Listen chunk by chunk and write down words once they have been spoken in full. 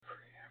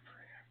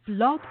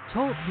Blog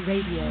Talk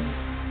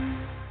Radio.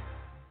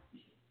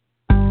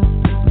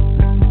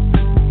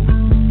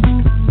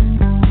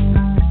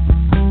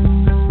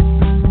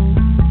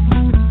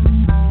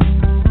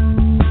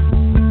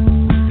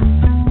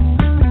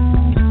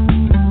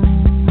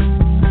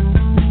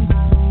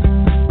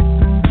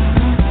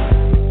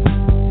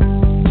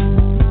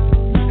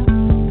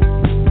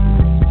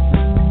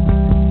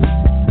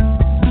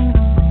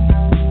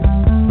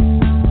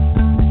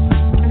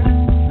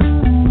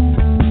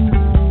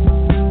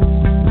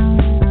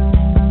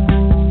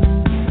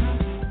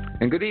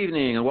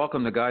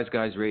 Welcome to Guys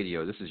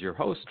Radio. This is your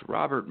host,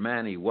 Robert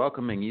Manny,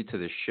 welcoming you to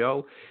the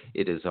show.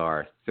 It is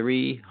our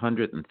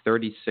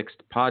 336th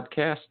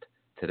podcast.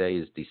 Today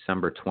is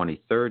December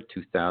 23rd,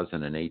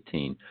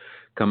 2018.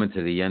 Coming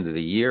to the end of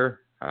the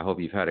year. I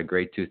hope you've had a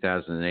great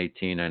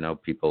 2018. I know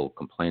people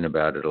complain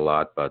about it a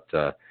lot, but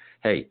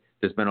hey,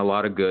 there's been a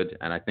lot of good,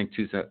 and I think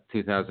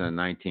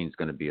 2019 is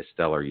going to be a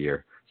stellar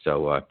year.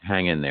 So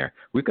hang in there.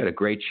 We've got a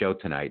great show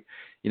tonight.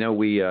 You know,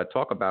 we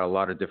talk about a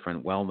lot of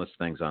different wellness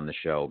things on the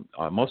show,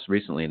 most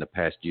recently in the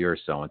past year or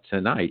so. And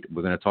tonight,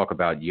 we're going to talk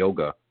about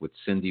yoga with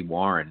Cindy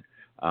Warren.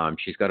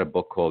 She's got a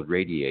book called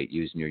Radiate,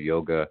 using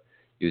yoga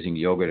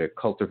to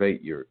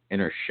cultivate your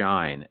inner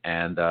shine.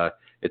 And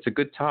it's a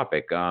good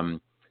topic.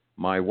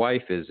 My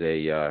wife is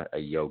a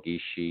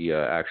yogi. She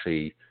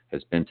actually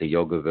has been to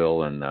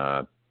Yogaville, and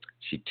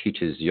she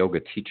teaches yoga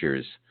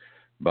teachers.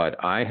 But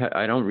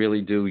I don't really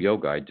do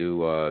yoga. I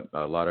do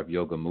a lot of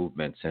yoga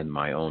movements in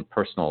my own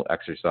personal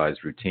exercise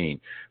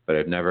routine. But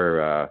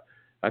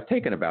I've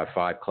taken about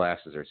 5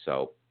 classes or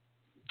so,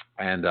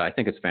 and I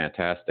think it's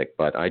fantastic.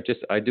 But I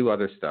do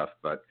other stuff.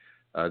 But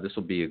this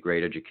will be a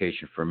great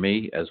education for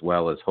me, as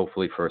well as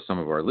hopefully for some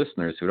of our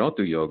listeners who don't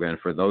do yoga. And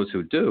for those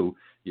who do,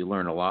 you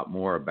learn a lot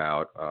more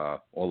about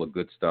all the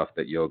good stuff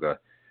that yoga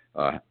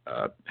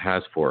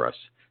has for us.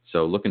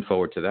 So looking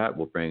forward to that.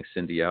 We'll bring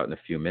Cindy out in a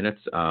few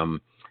minutes.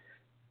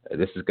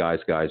 This is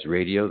Guys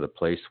Radio, the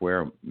place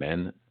where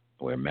men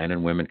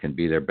and women can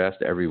be their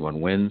best.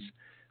 Everyone wins.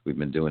 We've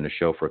been doing the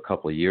show for a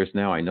couple of years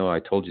now. I know I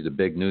told you the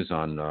big news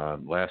on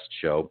last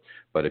show,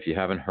 but if you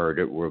haven't heard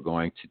it, we're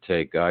going to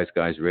take Guys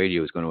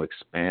Radio is going to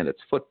expand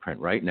its footprint.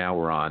 Right now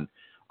we're on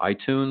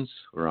iTunes,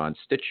 we're on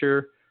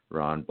Stitcher,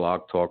 we're on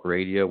Blog Talk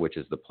Radio, which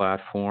is the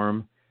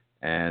platform,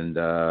 and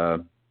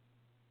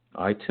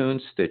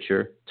iTunes,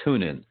 Stitcher,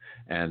 TuneIn,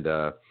 and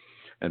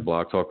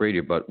Blog Talk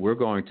Radio, but we're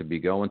going to be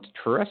going to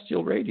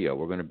terrestrial radio.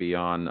 We're going to be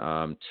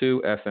on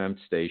 2 FM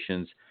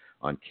stations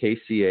on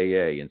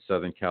KCAA in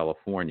Southern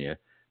California.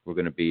 We're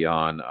going to be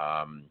on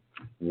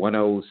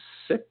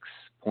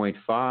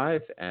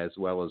 106.5 as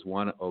well as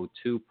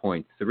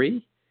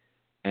 102.3,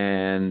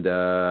 and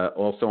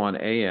also on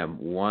AM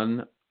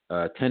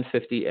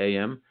 1050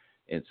 AM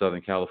in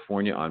Southern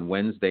California on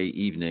Wednesday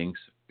evenings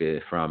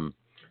from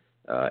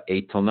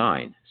 8 till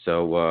 9.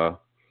 So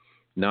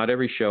not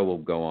every show will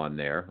go on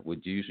there.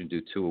 We'd usually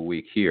do 2 a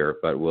week here,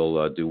 but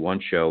we'll do 1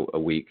 show a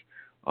week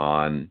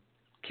on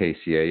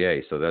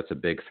KCAA. So that's a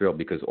big thrill,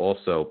 because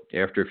also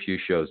after a few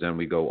shows, then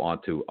we go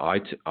on to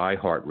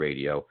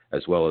iHeartRadio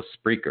as well as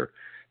Spreaker.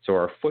 So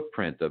our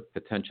footprint of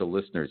potential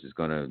listeners is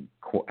going to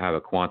have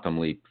a quantum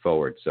leap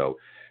forward. So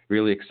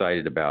really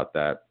excited about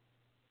that.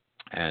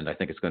 And I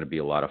think it's going to be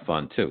a lot of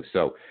fun too.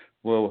 So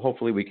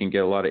hopefully we can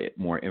get a lot of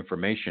more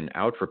information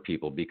out for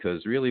people,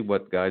 because really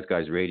what Guys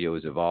Radio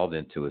has evolved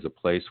into is a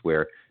place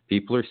where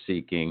people are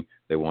seeking.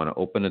 They want to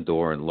open a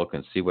door and look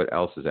and see what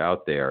else is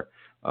out there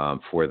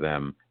for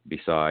them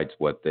besides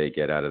what they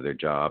get out of their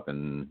job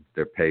and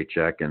their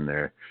paycheck and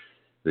the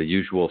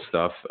usual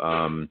stuff.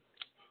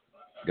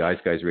 Guys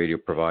Radio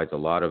provides a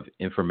lot of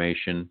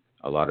information,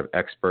 a lot of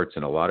experts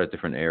in a lot of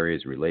different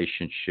areas: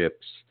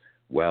 relationships,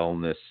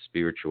 wellness,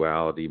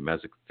 spirituality,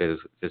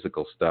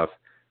 physical stuff.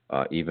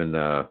 Even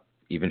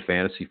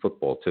fantasy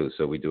football too.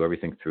 So we do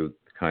everything through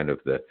kind of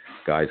the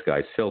Guys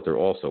filter.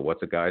 Also,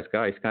 what's a guy's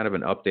guy? He's kind of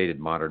an updated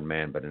modern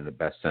man, but in the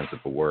best sense of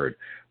the word.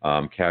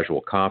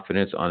 Casual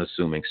confidence,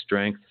 unassuming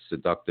strength,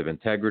 seductive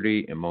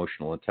integrity,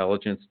 emotional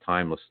intelligence,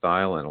 timeless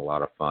style, and a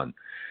lot of fun.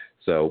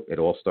 So it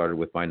all started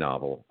with my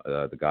novel,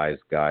 The Guy's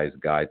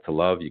Guide to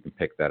Love. You can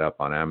pick that up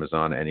on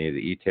Amazon, any of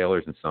the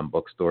e-tailers, and some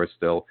bookstores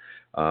still.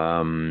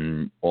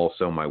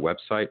 Also, my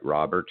website,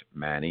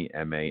 robertmanny,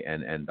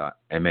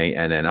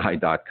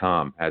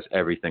 MANNI.com, has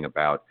everything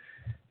about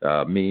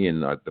me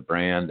and the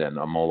brand, and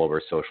I'm all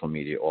over social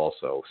media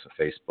also, so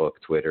Facebook,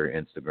 Twitter,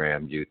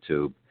 Instagram,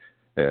 YouTube,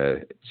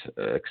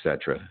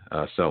 etc.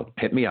 So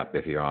hit me up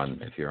if you're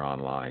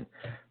online.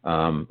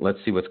 Let's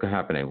see what's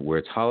happening.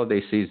 It's holiday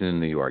season in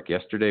New York.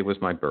 Yesterday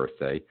was my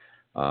birthday.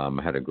 I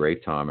had a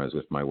great time. I was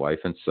with my wife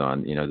and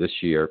son. You know,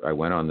 this year I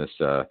went on this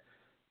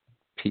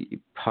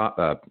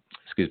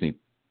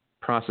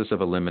process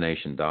of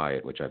elimination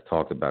diet, which I've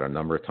talked about a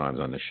number of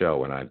times on the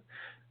show, and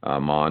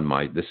I'm on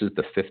this is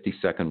the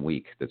 52nd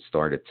week that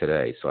started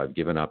today. So I've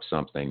given up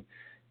something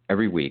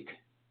every week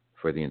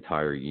for the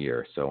entire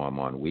year. So I'm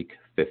on week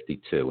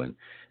 52. And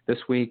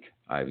this week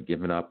I've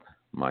given up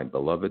my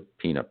beloved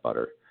peanut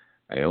butter.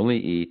 I only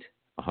eat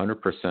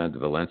 100%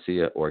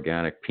 Valencia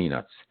organic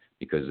peanuts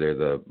because they're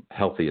the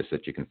healthiest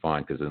that you can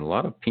find. Because in a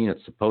lot of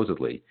peanuts,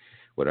 supposedly,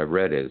 what I've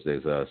read is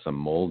there's some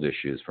mold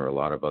issues for a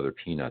lot of other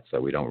peanuts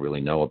that we don't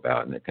really know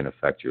about, and it can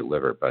affect your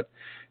liver. But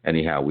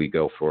anyhow, we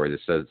go for it.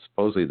 It says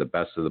supposedly the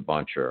best of the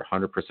bunch are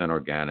 100%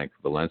 organic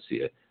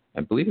Valencia.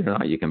 And believe it or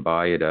not, you can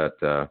buy it at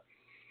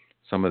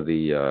some of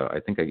the, I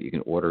think you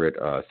can order it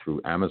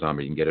through Amazon,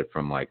 but you can get it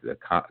from like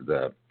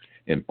the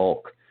in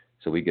bulk.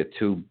 So we get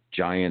two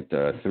giant,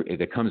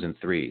 it comes in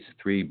three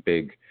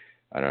big,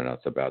 I don't know,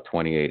 it's about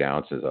 28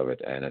 ounces of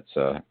it, and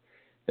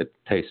it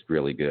tastes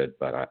really good.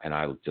 But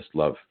I just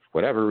love,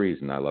 for whatever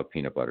reason, I love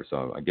peanut butter.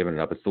 So I'm giving it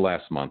up. It's the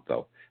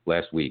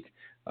last week,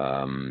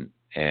 and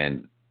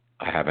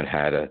I haven't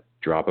had a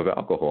drop of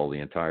alcohol the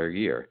entire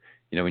year.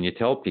 You know, when you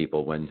tell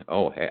people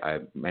hey, I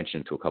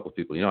mentioned to a couple of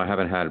people, I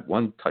haven't had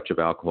one touch of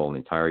alcohol in the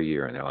entire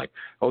year, and they're like,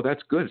 oh,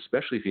 that's good,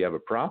 especially if you have a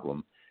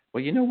problem.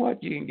 Well, you know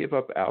what? You can give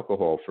up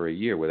alcohol for a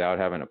year without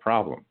having a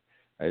problem.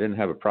 I didn't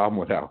have a problem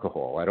with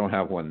alcohol. I don't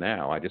have one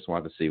now. I just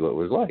wanted to see what it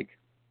was like,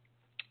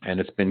 and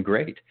it's been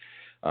great.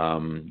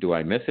 Do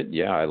I miss it?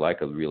 Yeah, I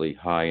like a really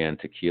high-end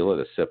tequila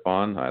to sip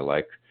on. I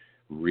like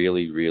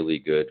really, really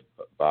good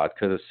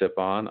vodka to sip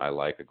on. I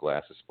like a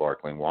glass of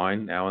sparkling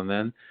wine now and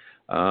then.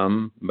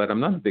 But I'm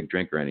not a big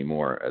drinker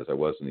anymore as I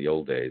was in the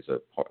old days. I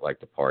like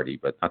to party,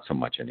 but not so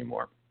much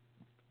anymore.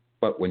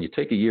 But when you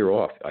take a year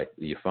off,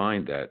 you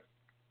find that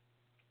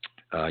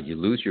you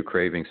lose your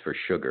cravings for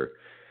sugar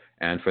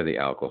and for the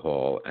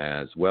alcohol,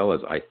 as well as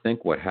I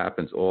think what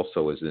happens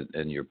also is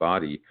in your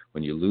body,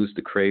 when you lose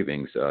the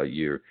cravings,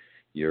 your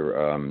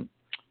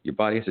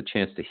body has a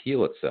chance to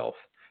heal itself.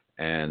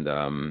 And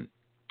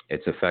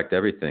it's affect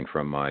everything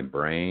from my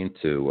brain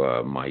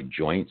to my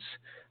joints.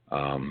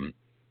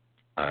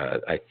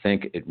 I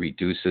think it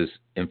reduces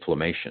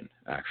inflammation,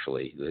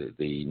 actually,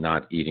 the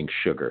not eating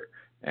sugar.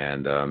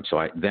 And so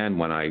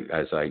when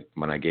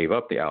I gave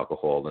up the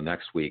alcohol, the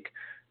next week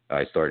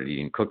I started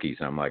eating cookies.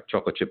 And I'm like,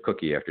 chocolate chip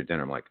cookie after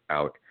dinner. I'm like,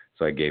 out.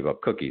 So I gave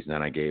up cookies. And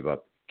then I gave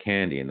up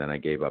candy. And then I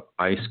gave up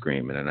ice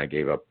cream. And then I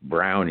gave up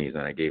brownies.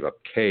 And I gave up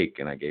cake.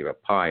 And I gave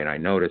up pie. And I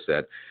noticed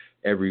that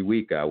every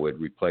week I would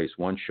replace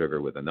one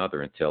sugar with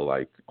another until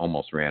I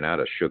almost ran out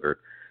of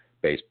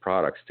sugar-based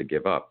products to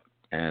give up.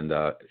 And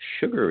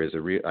sugar is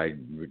I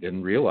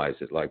didn't realize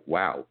it. Like,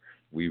 wow,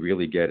 we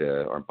really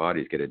our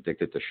bodies get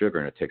addicted to sugar,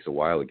 and it takes a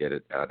while to get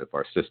it out of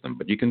our system.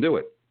 But you can do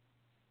it.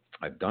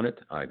 I've done it.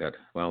 I got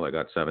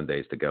 7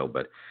 days to go,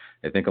 but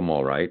I think I'm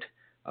all right.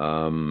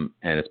 And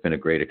it's been a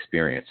great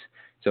experience.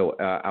 So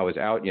I was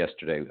out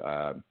yesterday.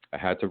 I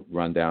had to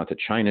run down to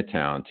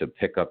Chinatown to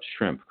pick up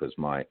shrimp because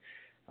my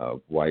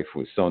wife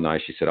was so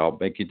nice. She said, I'll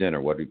make you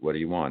dinner. What do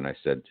you want? And I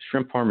said,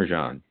 shrimp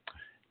parmesan.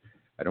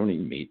 I don't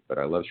eat meat, but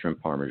I love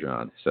shrimp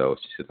parmesan. So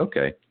she said,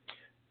 okay.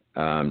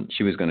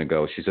 She was going to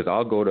go. She said,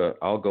 I'll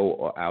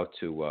go out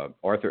to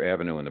Arthur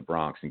Avenue in the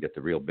Bronx and get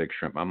the real big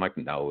shrimp. I'm like,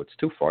 no, it's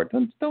too far.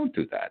 Don't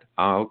do that.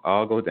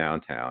 I'll go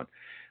downtown.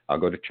 I'll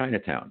go to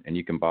Chinatown, and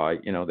you can buy,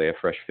 they have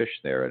fresh fish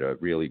there at a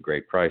really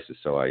great prices.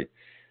 So I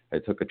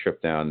took a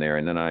trip down there,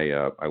 and then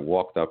I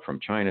walked up from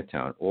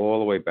Chinatown all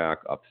the way back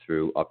up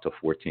to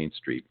 14th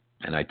Street,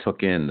 and I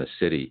took in the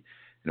city.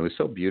 And it was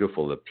so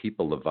beautiful, the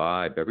people, the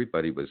vibe.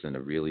 Everybody was in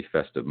a really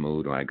festive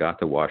mood. When I got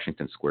to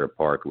Washington Square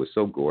Park, it was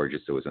so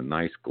gorgeous. There was a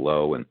nice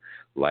glow and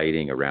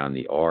lighting around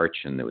the arch,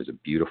 and there was a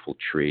beautiful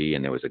tree,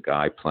 and there was a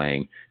guy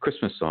playing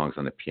Christmas songs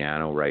on the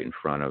piano right in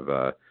front of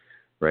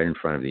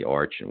the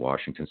arch in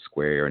Washington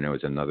Square. And there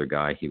was another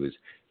guy.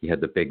 He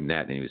had the big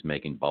net, and he was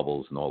making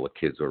bubbles, and all the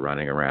kids were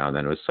running around.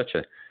 And it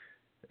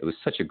was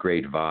such a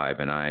great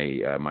vibe.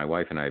 And my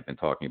wife and I have been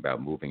talking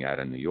about moving out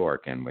of New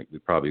York, and we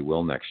probably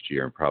will next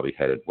year, and probably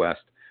headed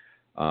west.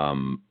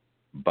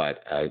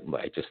 But I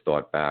just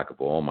thought back of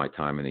all my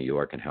time in New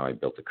York and how I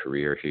built a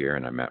career here,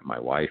 and I met my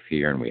wife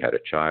here, and we had a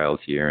child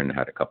here, and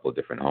had a couple of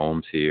different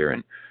homes here,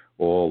 and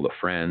all the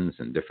friends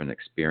and different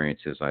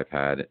experiences I've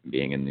had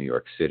being in New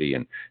York City.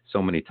 And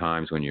so many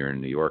times when you're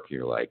in New York,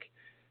 you're like,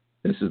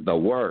 this is the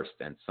worst.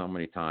 And so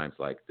many times,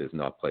 like, there's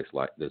no place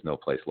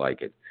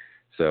like it.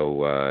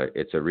 So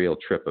it's a real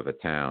trip of a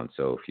town.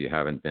 So if you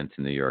haven't been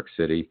to New York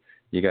City,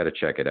 you got to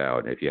check it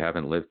out. If you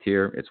haven't lived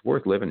here, it's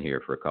worth living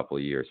here for a couple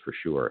of years for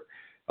sure.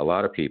 A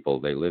lot of people,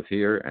 they live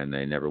here and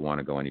they never want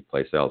to go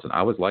anyplace else. And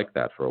I was like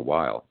that for a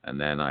while. And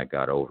then I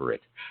got over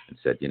it and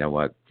said, you know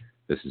what,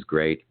 this is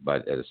great,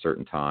 but at a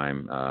certain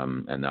time,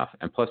 enough.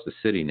 And plus the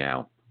city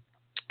now,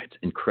 it's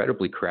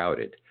incredibly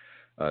crowded.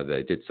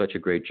 They did such a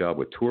great job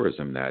with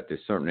tourism that there's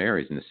certain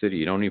areas in the city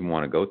you don't even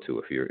want to go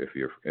to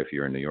if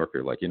you're a New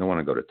Yorker. Like, you don't want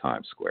to go to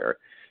Times Square.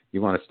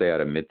 You want to stay out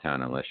of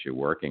Midtown unless you're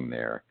working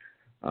there.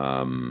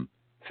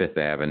 Fifth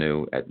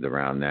Avenue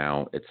around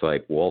now, it's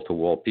like wall to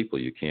wall people.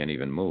 You can't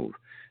even move.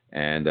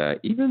 And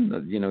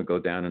even go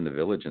down in the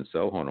Village and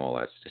Soho and all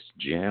that. It's just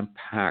jam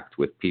packed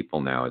with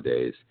people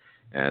nowadays.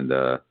 And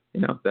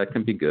that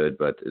can be good,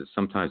 but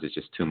sometimes it's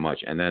just too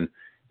much. And then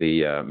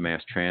the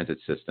mass transit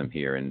system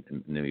here in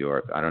New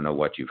York, I don't know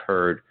what you've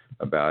heard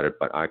about it,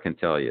 but I can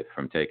tell you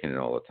from taking it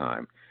all the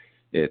time,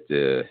 it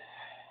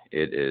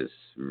is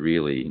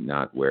really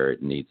not where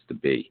it needs to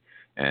be.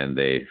 And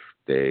they've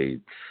they,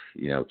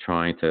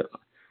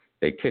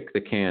 they kick the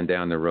can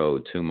down the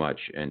road too much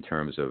in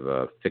terms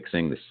of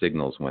fixing the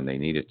signals when they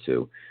needed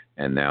to,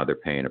 and now they're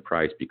paying a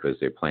price because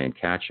they're playing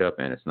catch up,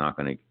 and it's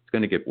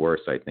going to get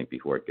worse, I think,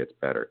 before it gets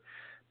better.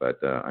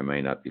 But I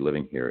may not be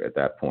living here at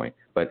that point.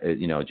 But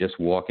just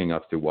walking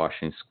up through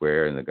Washington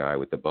Square and the guy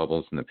with the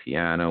bubbles and the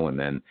piano, and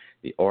then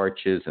the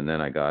arches, and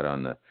then I got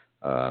to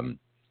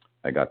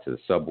the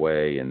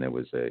subway, and there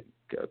was a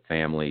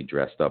family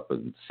dressed up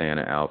in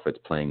Santa outfits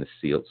playing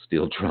the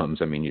steel drums.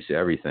 I mean, you see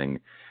everything.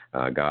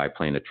 A guy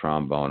playing a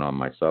trombone on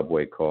my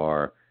subway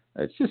car.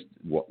 It's just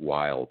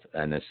wild.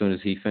 And as soon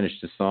as he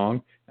finished the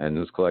song and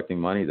was collecting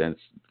money, then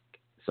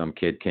some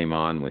kid came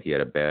on with, he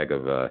had a bag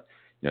of,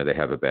 they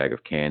have a bag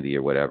of candy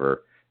or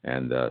whatever,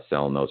 and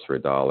selling those for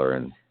 $1.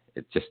 And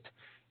it just,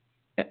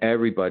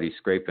 everybody's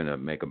scraping to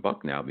make a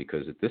buck now,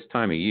 because at this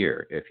time of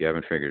year, if you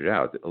haven't figured it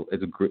out,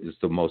 it's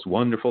the most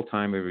wonderful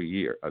time of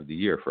the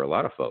year for a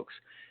lot of folks.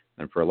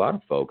 And for a lot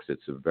of folks,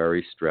 it's a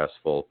very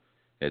stressful,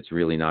 it's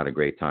really not a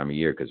great time of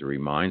year, because it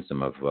reminds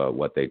them of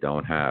what they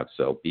don't have.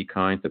 So be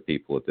kind to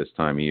people at this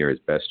time of year as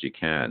best you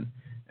can,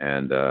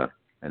 and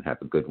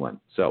have a good one.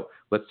 So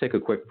let's take a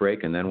quick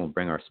break, and then we'll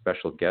bring our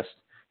special guest,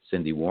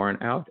 Cindy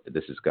Warren, out.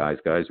 This is Guys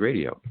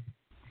Radio.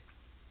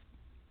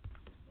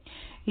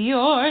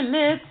 You're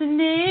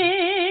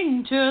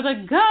listening to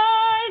the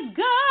Guys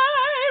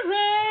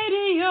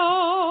Radio.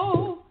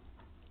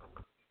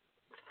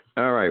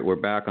 All right, we're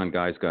back on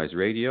Guys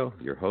Radio.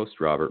 Your host,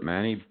 Robert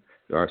Manny.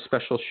 Our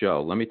special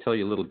show. Let me tell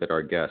you a little bit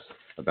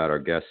about our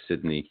guest,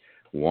 Cindy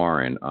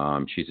Warren.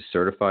 She's a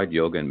certified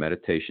yoga and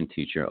meditation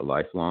teacher, a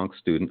lifelong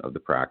student of the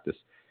practice.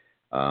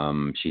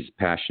 She's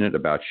passionate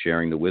about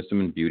sharing the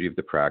wisdom and beauty of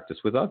the practice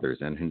with others.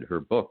 And in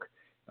her book,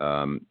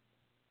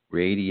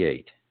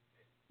 Radiate,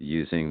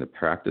 Using the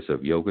Practice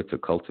of Yoga to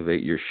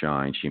Cultivate Your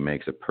Shine, she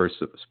makes a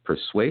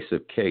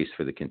persuasive case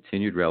for the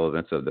continued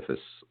relevance of the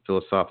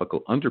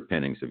philosophical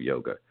underpinnings of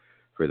yoga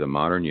for the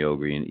modern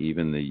yogi and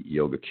even the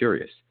yoga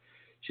curious.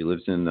 She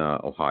lives in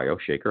Ohio,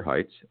 Shaker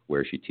Heights,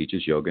 where she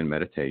teaches yoga and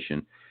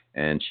meditation,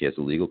 and she has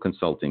a legal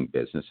consulting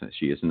business.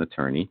 She is an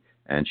attorney,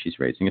 and she's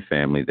raising a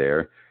family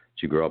there.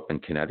 She grew up in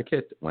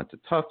Connecticut, went to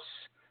Tufts,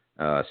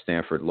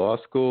 Stanford Law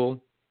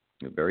School,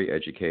 very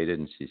educated,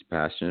 and she's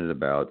passionate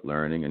about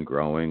learning and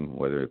growing,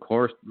 whether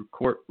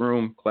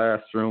courtroom,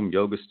 classroom,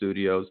 yoga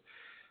studios,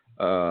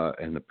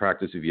 and the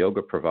practice of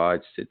yoga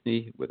provides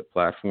Sydney with a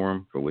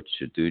platform for which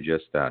to do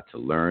just that, to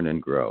learn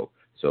and grow.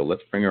 So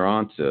let's bring her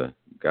on to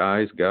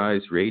Guys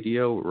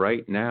Radio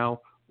right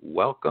now.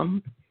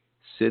 Welcome,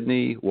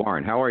 Cindy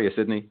Warren. How are you,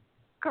 Sydney?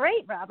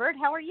 Great, Robert.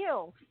 How are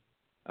you?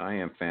 I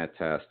am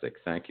fantastic.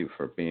 Thank you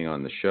for being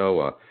on the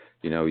show.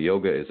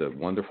 Yoga is a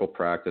wonderful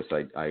practice.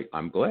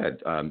 I'm glad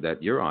that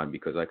you're on,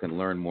 because I can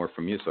learn more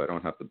from you, so I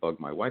don't have to bug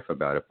my wife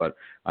about it. But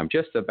I'm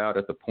just about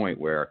at the point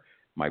where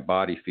my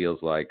body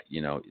feels like,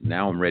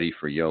 now I'm ready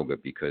for yoga,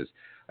 because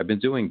I've been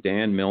doing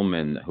Dan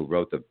Millman, who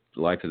wrote The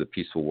Life of the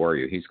Peaceful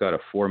Warrior. He's got a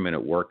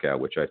 4-minute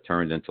workout, which I've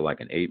turned into like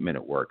an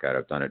 8-minute workout.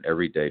 I've done it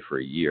every day for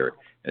a year.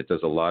 It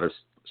does a lot of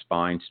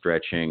spine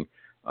stretching,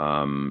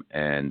 and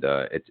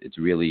it's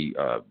really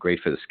great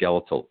for the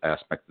skeletal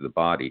aspect of the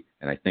body.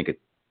 And I think it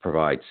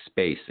provides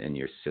space in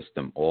your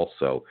system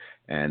also,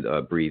 and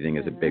breathing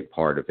is a big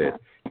part of it.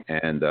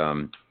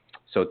 And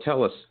so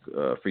tell us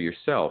for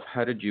yourself,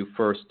 how did you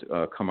first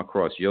come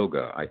across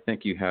yoga? I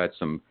think you had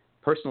some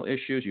personal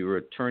issues. You were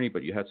an attorney,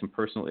 but you had some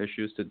personal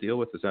issues to deal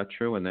with. Is that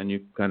true? And then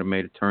you kind of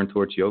made a turn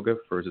towards yoga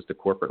versus the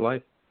corporate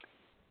life?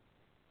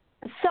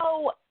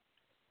 So,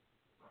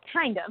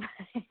 kind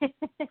of.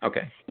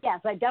 Okay. Yes,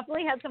 I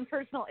definitely had some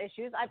personal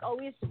issues. I've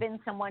always been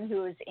someone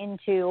who is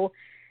into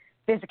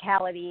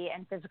physicality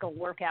and physical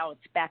workouts.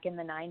 Back in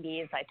the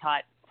 90s, I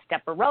taught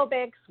step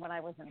aerobics when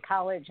I was in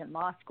college and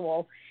law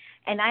school.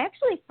 And I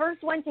actually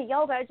first went to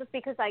yoga just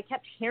because I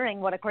kept hearing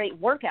what a great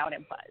workout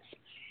it was.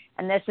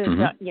 And this is,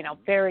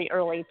 very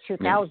early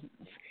 2000s.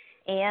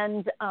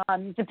 And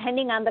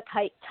depending on the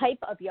type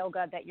of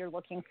yoga that you're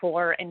looking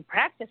for and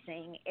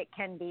practicing, it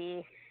can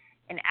be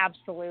an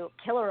absolute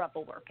killer of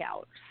a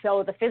workout.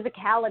 So the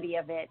physicality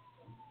of it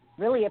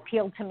really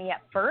appealed to me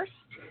at first.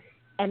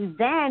 And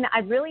then I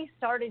really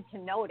started to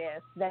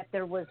notice that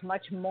there was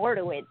much more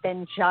to it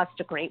than just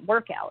a great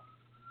workout.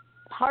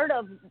 Part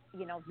of,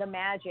 the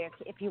magic,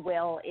 if you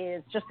will,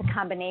 is just a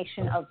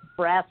combination of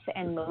breath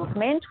and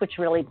movement, which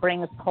really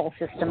brings the whole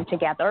system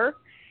together.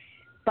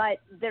 But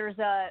there's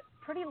a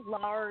pretty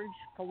large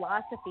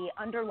philosophy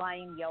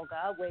underlying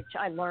yoga, which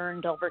I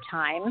learned over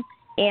time,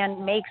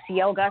 and makes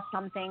yoga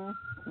something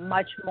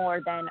much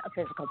more than a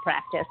physical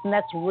practice. And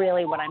that's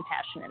really what I'm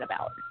passionate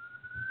about.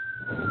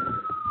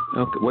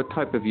 Okay. What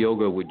type of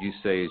yoga would you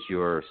say is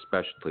your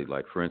specialty?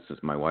 Like, for instance,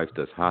 my wife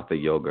does hatha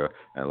yoga,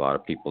 and a lot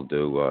of people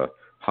do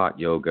hot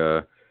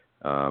yoga.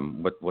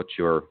 What's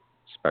your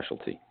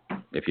specialty,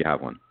 if you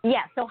have one?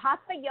 Yeah, so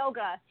hatha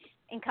yoga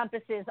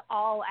encompasses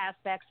all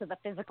aspects of the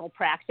physical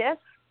practice.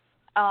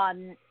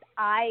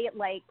 I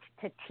like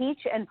to teach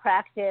and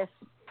practice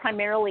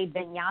primarily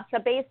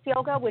vinyasa-based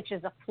yoga, which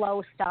is a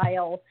flow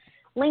style,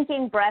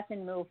 linking breath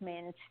and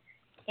movement.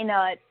 in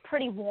a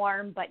pretty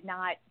warm but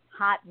not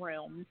hot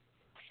room.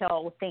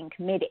 So think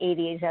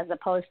mid-80s as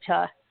opposed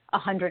to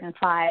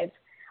 105.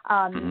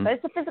 But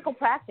it's a physical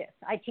practice.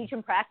 I teach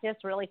and practice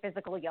really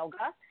physical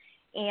yoga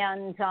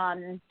and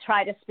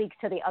try to speak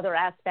to the other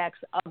aspects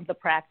of the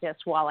practice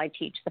while I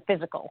teach the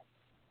physical.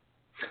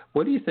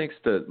 What do you think is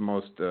the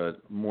most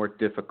more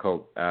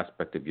difficult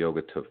aspect of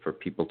yoga for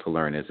people to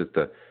learn? Is it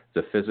the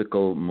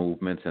physical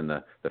movements and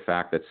the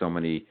fact that so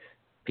many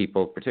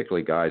people,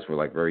 particularly guys, were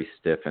like very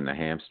stiff in the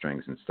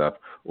hamstrings and stuff,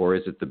 or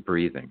is it the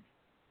breathing?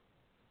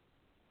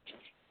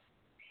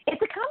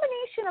 It's a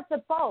combination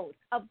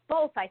of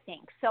both, I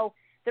think. So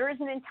there is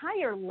an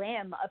entire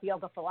limb of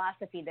yoga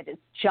philosophy that is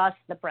just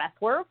the breath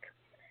work.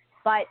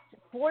 But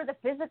for the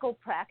physical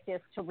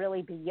practice to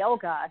really be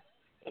yoga,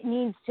 it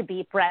needs to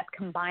be breath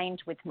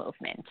combined with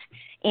movement.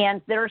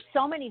 And there are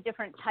so many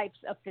different types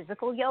of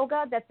physical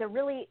yoga that there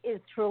really is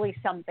truly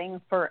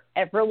something for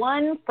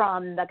everyone,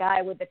 from the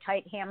guy with the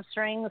tight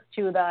hamstrings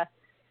to the,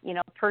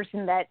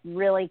 person that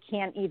really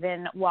can't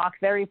even walk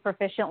very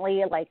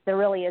proficiently. Like, there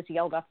really is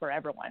yoga for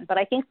everyone. But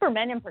I think for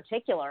men in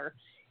particular,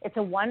 it's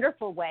a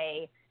wonderful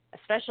way,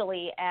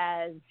 especially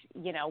as,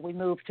 we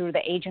move through the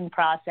aging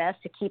process,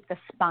 to keep the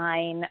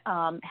spine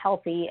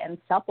healthy and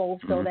supple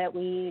so that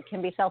we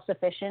can be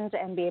self-sufficient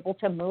and be able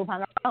to move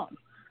on our own.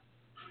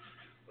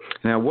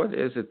 Now, what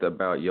is it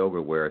about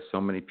yoga where so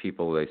many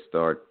people, they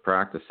start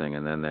practicing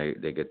and then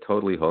they get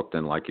totally hooked,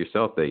 and like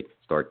yourself, they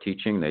start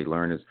teaching, they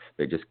learn,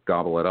 they just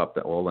gobble it up,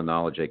 all the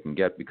knowledge they can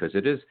get, because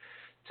it is,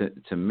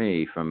 to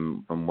me,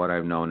 from what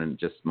I've known and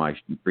just my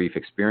brief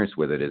experience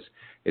with it,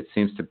 it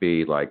seems to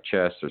be like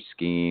chess or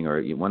skiing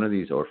or one of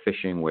these, or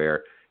fishing,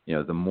 where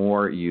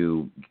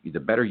the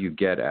better you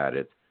get at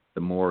it,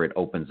 the more it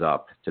opens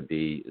up to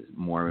be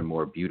more and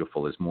more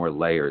beautiful. There's more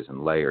layers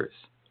and layers.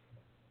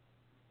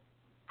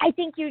 I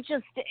think you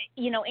just,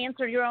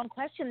 answered your own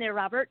question there,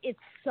 Robert. It's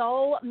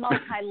so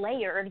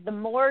multi-layered. The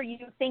more you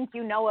think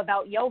you know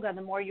about yoga,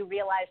 the more you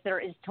realize there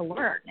is to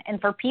learn.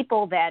 And for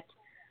people that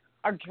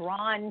are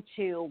drawn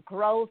to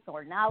growth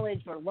or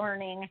knowledge or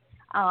learning,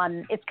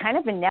 it's kind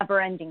of a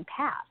never-ending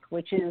path,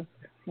 which is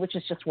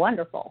just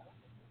wonderful.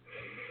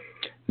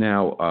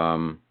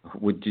 Now,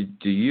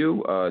 did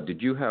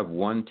you have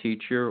one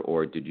teacher,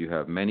 or did you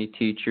have many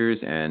teachers?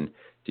 And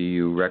do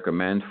you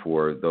recommend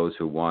for those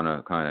who want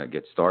to kind of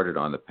get started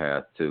on the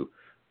path to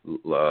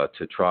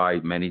try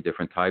many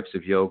different types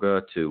of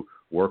yoga, to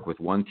work with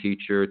one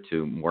teacher,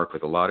 to work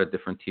with a lot of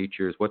different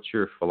teachers? What's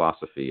your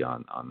philosophy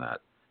on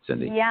that,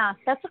 Cindy? Yeah,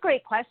 that's a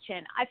great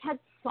question. I've had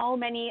so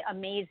many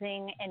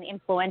amazing and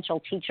influential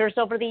teachers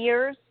over the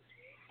years,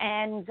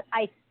 and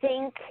I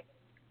think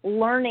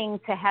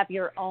learning to have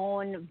your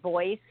own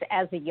voice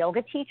as a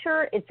yoga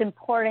teacher, it's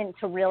important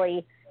to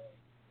really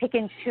pick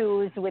and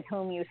choose with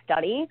whom you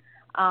study.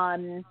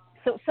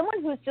 So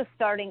someone who's just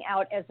starting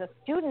out as a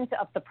student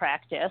of the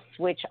practice,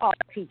 which all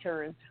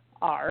teachers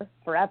are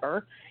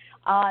forever,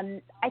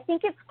 I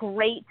think it's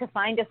great to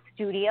find a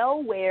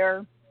studio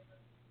where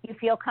you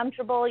feel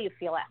comfortable, you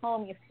feel at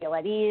home, you feel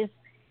at ease,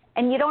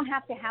 and you don't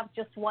have to have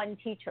just one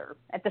teacher.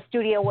 At the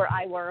studio where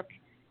I work,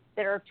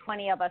 there are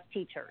 20 of us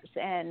teachers,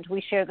 and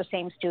we share the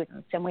same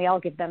students, and we all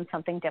give them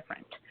something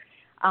different.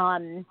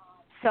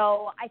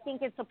 So I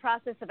think it's a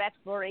process of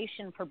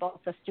exploration for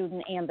both the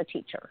student and the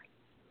teacher.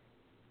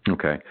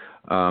 Okay.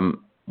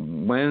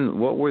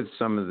 What were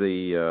some of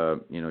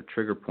the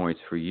trigger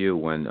points for you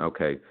when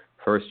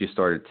first you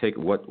started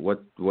what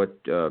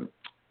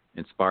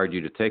inspired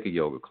you to take a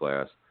yoga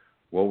class?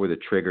 What were the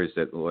triggers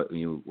that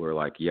you were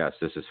like, yes,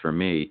 this is for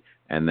me?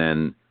 And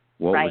then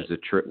what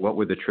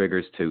were the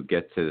triggers to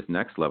get to this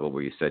next level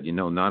where you said,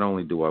 not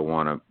only do I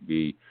want to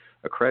be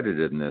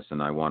accredited in this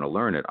and I want to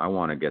learn it, I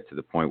want to get to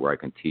the point where I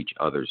can teach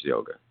others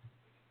yoga?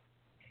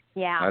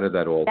 Yeah. How did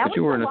that all? Because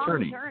you were an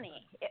attorney.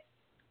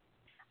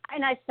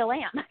 And I still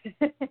am.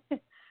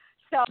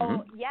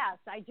 So, yes,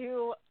 I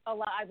do a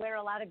lot. I wear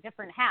a lot of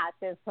different hats,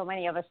 as so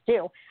many of us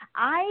do.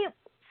 I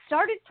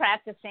started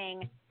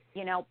practicing,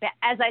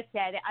 as I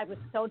said, I was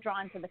so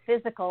drawn to the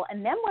physical.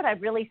 And then what I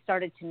really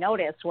started to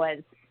notice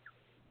was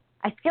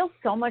I feel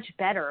so much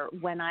better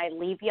when I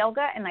leave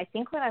yoga. And I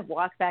think when I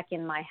walk back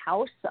in my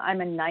house,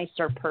 I'm a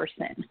nicer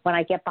person. When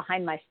I get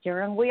behind my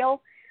steering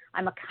wheel,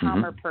 I'm a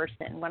calmer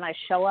person. When I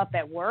show up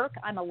at work,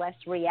 I'm a less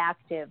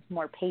reactive,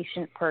 more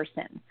patient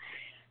person.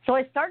 So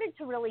I started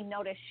to really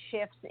notice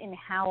shifts in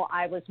how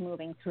I was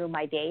moving through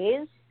my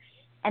days,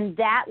 and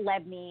that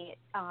led me,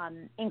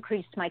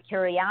 increased my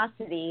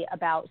curiosity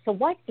about, so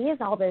what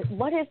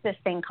is this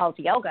thing called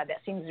yoga that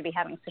seems to be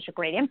having such a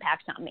great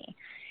impact on me?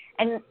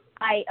 And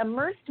I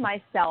immersed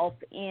myself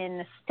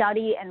in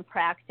study and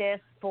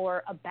practice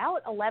for about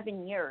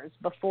 11 years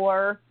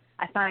before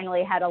I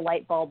finally had a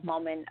light bulb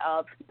moment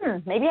of,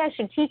 maybe I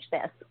should teach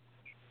this.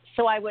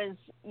 So I was,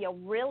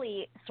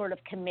 really sort of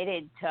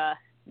committed to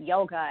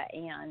yoga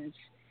and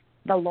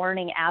the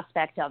learning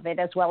aspect of it,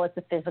 as well as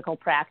the physical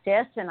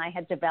practice. And I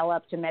had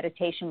developed a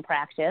meditation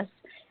practice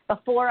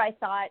before I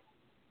thought,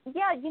 let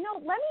me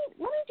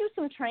do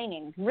some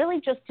training, really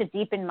just to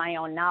deepen my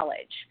own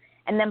knowledge.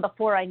 And then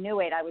before I knew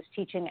it, I was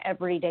teaching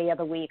every day of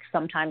the week,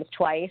 sometimes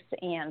twice,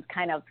 and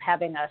kind of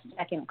having a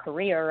second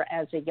career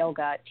as a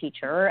yoga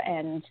teacher.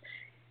 And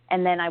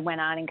then I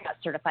went on and got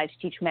certified to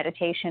teach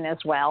meditation as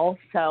well.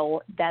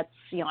 So that's,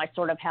 I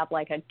sort of have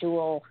like a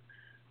dual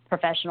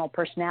professional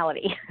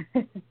personality.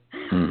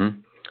 Mm-hmm.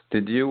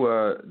 Did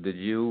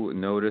you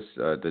notice,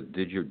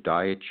 did your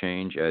diet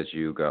change as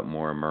you got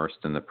more immersed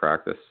in the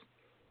practice?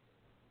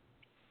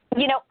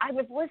 I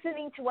was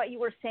listening to what you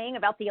were saying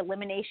about the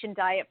elimination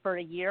diet for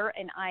a year,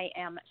 and I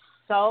am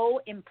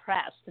so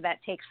impressed. That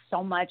takes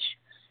so much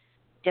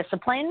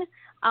discipline.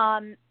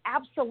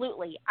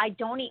 Absolutely. I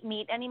don't eat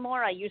meat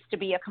anymore. I used to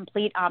be a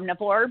complete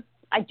omnivore.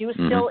 I do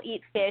still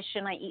eat fish,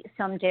 and I eat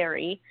some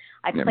dairy.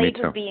 I played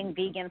with being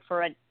vegan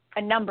for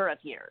a number of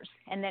years,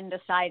 and then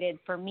decided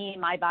for me,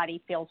 my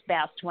body feels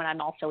best when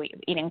I'm also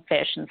eating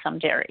fish and some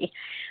dairy.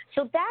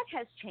 So that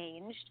has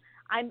changed.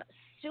 I'm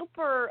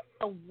super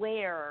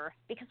aware,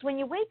 because when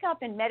you wake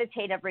up and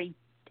meditate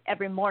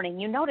every morning,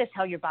 you notice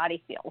how your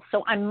body feels.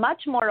 So I'm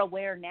much more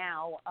aware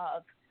now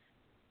of,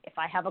 if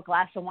I have a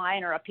glass of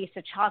wine or a piece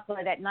of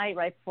chocolate at night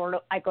right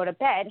before I go to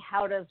bed,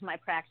 how does my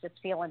practice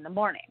feel in the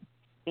morning?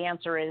 The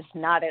answer is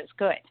not as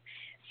good.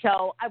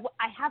 So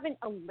I haven't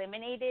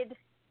eliminated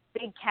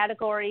big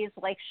categories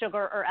like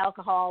sugar or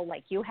alcohol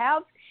like you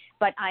have,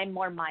 but I'm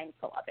more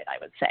mindful of it, I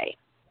would say.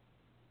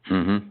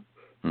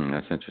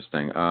 That's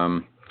interesting.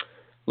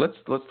 Let's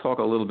talk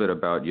a little bit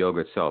about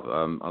yoga itself.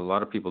 A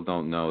lot of people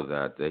don't know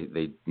that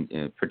they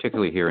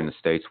particularly here in the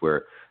States,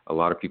 where a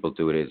lot of people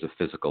do it as a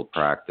physical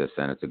practice,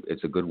 and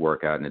it's a good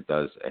workout, and it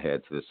does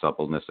add to the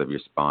suppleness of your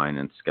spine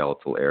and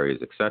skeletal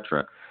areas,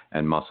 etc.,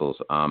 and muscles.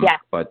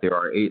 But there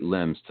are 8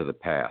 limbs to the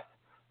path.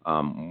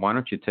 Why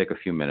don't you take a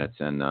few minutes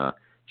and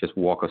just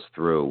walk us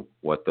through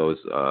what those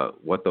are,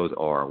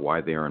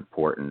 why they are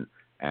important,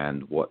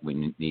 and what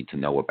we need to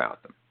know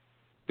about them.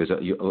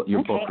 Because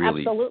your book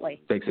really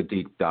takes a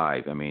deep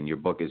dive. I mean, your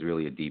book is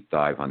really a deep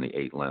dive on the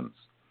 8 limbs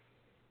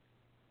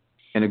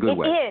in a good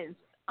way. It is.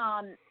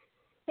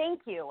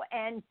 Thank you.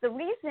 And the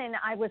reason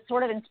I was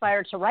sort of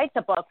inspired to write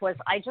the book was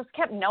I just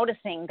kept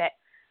noticing that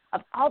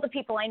of all the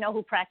people I know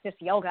who practice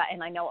yoga,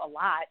 and I know a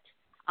lot,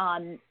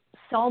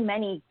 so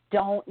many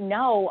don't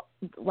know,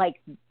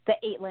 like, the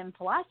 8-limb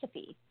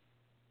philosophy.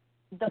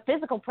 The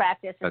physical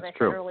practice, as I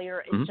said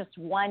earlier, is just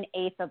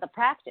 1/8 of the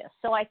practice.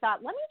 So I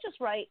thought, let me just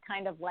write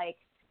kind of like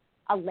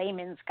a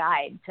layman's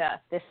guide to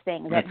this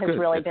thing that has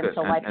really been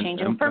so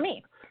life-changing for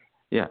me.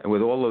 Yeah, and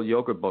with all the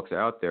yoga books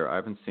out there, I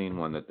haven't seen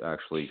one that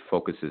actually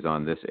focuses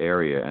on this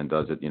area and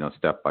does it,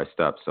 step by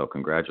step. So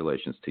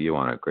congratulations to you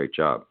on it. Great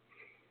job.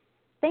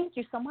 Thank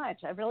you so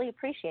much. I really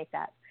appreciate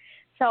that.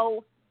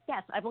 So,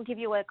 yes, I will give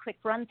you a quick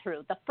run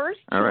through. The first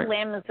 2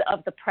 limbs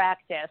of the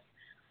practice,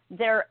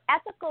 they're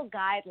ethical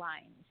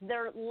guidelines.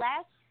 They're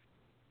less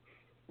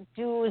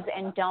do's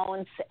and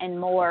don'ts and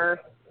more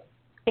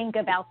think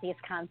about these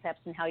concepts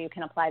and how you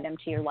can apply them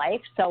to your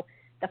life. So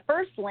the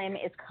first limb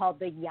is called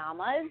the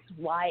yamas,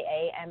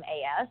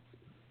 Y-A-M-A-S,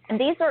 and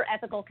these are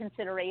ethical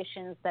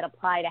considerations that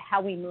apply to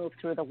how we move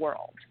through the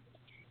world.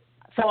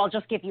 So I'll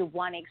just give you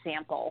one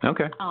example.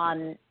 Okay.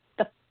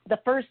 The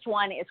first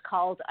one is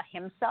called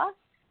ahimsa,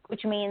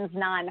 which means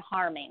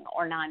non-harming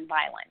or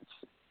non-violence.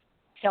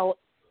 So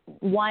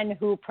one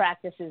who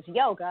practices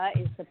yoga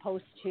is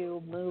supposed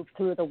to move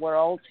through the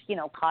world,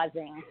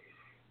 causing,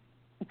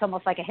 it's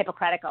almost like a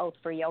Hippocratic oath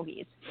for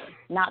yogis,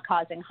 not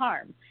causing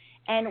harm.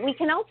 And we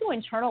can also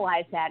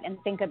internalize that and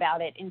think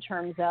about it in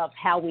terms of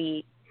how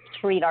we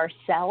treat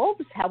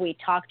ourselves, how we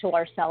talk to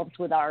ourselves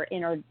with our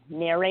inner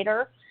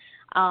narrator.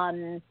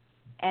 And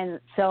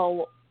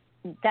so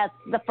that's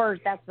the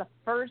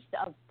first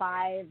of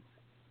 5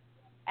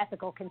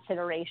 ethical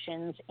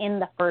considerations in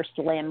the first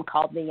limb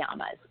called the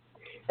yamas.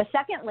 The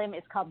second limb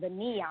is called the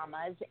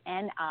niyamas,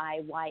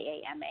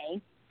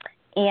 N-I-Y-A-M-A,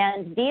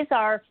 and these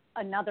are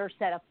another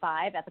set of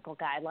 5 ethical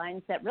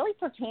guidelines that really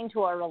pertain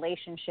to our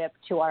relationship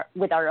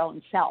with our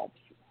own selves.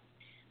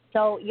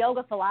 So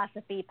yoga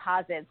philosophy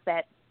posits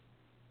that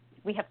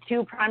we have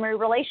 2 primary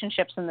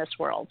relationships in this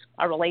world,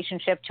 our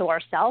relationship to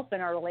ourselves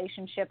and our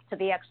relationship to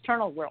the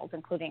external world,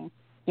 including,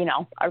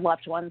 our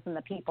loved ones and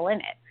the people in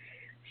it.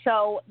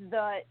 So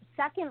the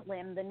second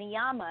limb, the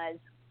niyamas,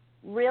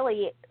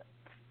 really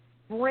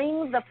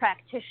bring the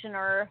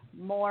practitioner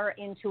more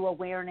into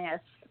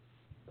awareness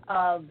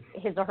of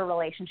his or her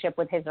relationship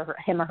with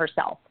him or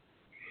herself.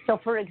 So,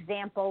 for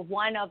example,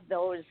 one of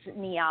those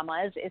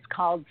niyamas is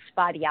called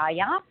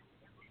svadhyaya,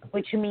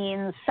 which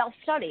means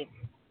self-study.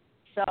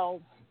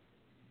 So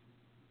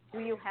do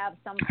you have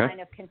some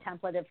kind of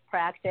contemplative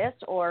practice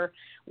or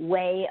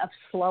way of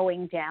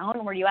slowing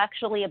down where you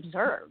actually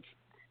observe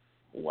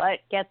what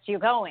gets you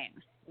going,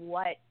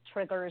 what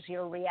triggers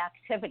your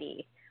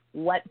reactivity,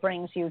 what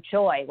brings you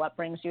joy, what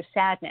brings you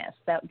sadness?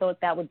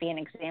 That would be an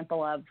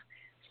example of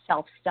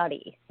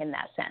self-study in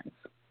that sense.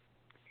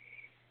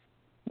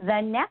 The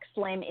next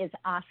limb is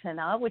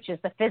asana, which is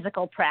the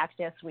physical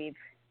practice we've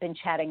been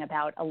chatting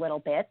about a little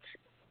bit.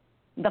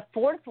 The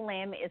fourth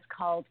limb is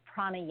called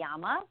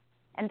pranayama,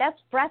 and that's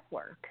breath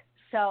work.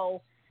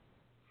 So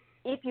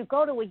if you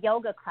go to a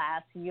yoga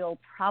class, you'll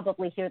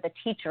probably hear the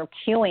teacher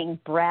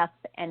cueing breath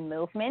and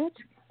movement.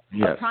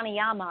 Yes. But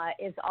pranayama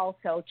is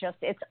also just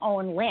its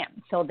own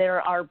limb. So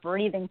there are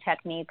breathing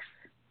techniques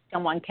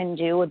someone can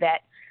do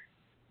that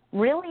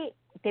really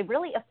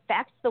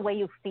affect the way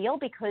you feel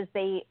because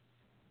they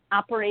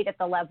operate at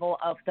the level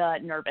of the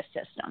nervous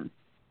system.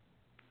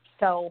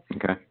 So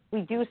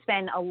we do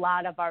spend a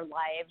lot of our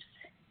lives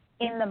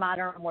in the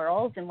modern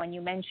world. And when you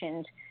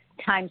mentioned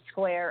Times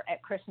Square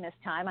at Christmas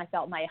time, I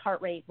felt my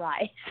heart rate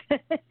rise.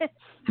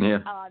 Yeah.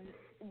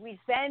 We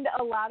spend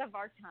a lot of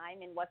our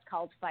time in what's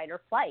called fight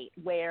or flight,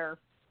 where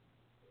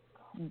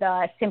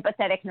the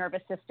sympathetic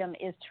nervous system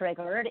is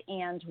triggered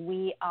and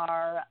we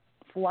are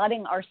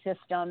flooding our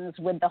systems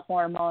with the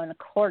hormone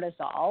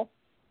cortisol,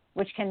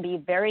 which can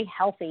be very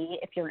healthy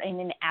if you're in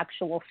an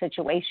actual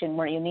situation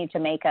where you need to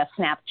make a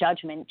snap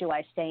judgment. Do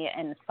I stay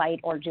and fight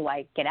or do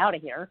I get out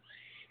of here?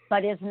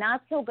 But is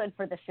not so good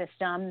for the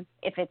system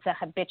if it's a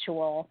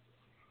habitual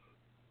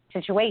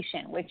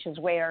situation, which is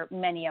where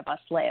many of us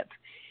live.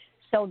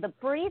 So the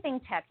breathing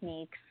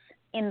techniques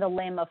in the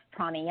limb of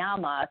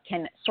pranayama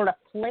can sort of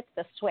flip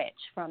the switch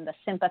from the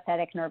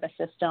sympathetic nervous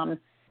system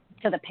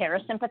to the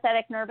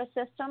parasympathetic nervous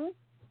system.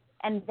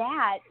 And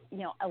that,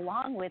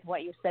 along with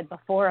what you said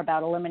before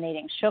about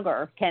eliminating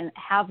sugar, can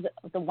have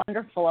the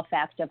wonderful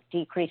effect of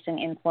decreasing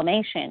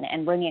inflammation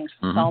and bringing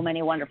so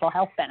many wonderful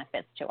health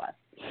benefits to us.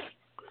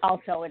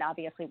 Also, it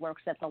obviously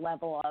works at the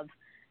level of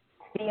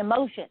the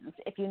emotions.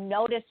 If you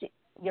notice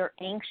you're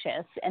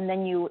anxious and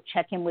then you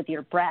check in with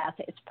your breath,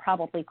 it's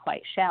probably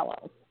quite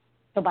shallow.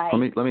 So by let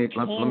me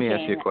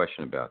ask you a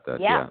question about that.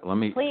 Yeah. Let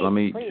me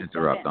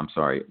interrupt. I'm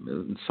sorry.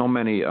 So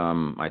many,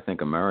 I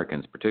think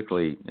Americans,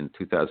 particularly in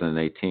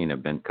 2018,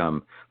 have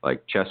become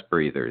like chest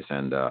breathers,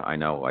 and I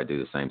know I do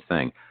the same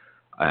thing.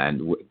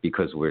 And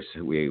because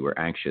we were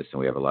anxious and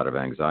we have a lot of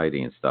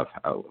anxiety and stuff,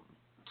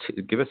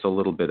 give us a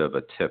little bit of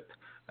a tip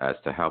as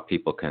to how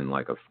people can,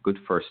 like, a good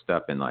first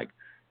step in like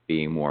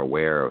being more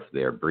aware of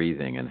their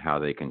breathing and how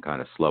they can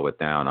kind of slow it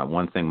down.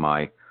 One thing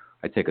I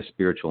take a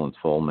spiritual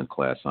unfoldment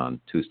class on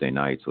Tuesday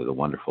nights with a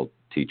wonderful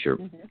teacher.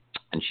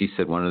 And she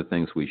said one of the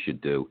things we should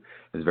do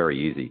is very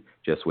easy.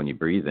 Just when you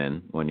breathe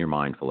in, when you're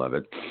mindful of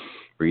it,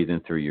 breathe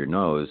in through your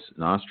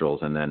nostrils,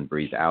 and then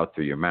breathe out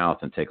through your mouth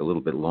and take a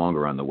little bit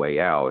longer on the way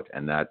out.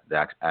 And that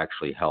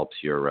actually helps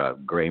your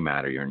gray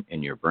matter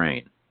in your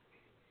brain.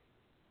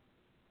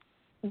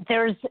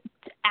 There's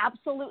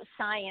absolute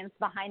science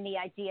behind the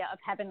idea of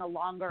having a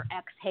longer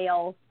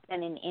exhale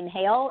than an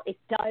inhale. It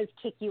does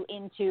kick you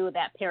into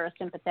that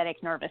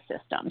parasympathetic nervous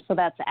system. So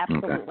that's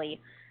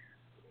absolutely,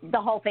 the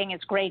whole thing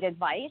is great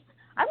advice.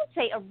 I would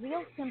say a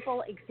real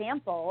simple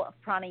example of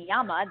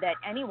pranayama that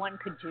anyone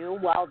could do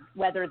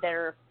whether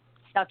they're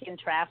stuck in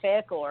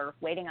traffic or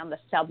waiting on the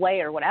subway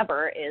or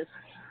whatever, is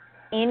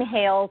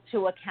inhale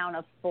to a count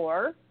of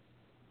 4,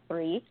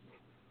 3,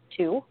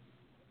 2,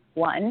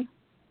 1.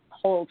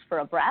 Hold for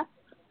a breath.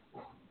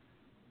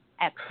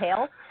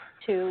 Exhale,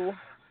 2,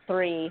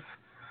 3,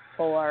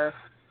 4,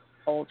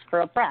 hold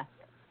for a breath.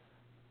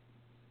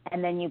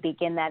 And then you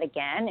begin that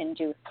again and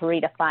do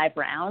 3 to 5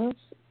 rounds.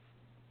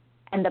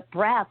 And the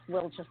breath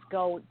will just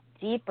go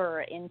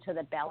deeper into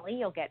the belly.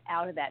 You'll get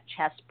out of that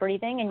chest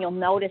breathing, and you'll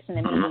notice an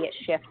immediate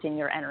shift in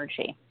your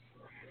energy.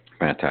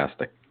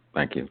 Fantastic.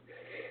 Thank you.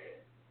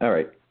 All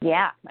right.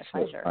 Yeah, my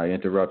pleasure. I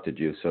interrupted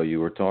you. So you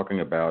were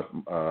talking about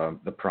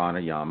the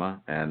pranayama,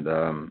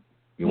 and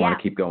you want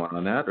to keep going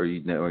on that,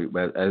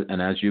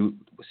 and as you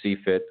see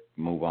fit,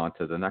 move on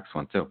to the next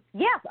one too.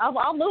 Yeah,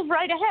 I'll move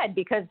right ahead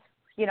because,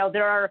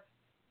 there are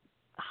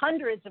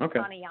hundreds of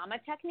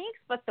pranayama techniques,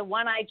 but the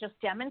one I just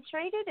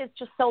demonstrated is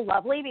just so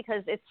lovely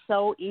because it's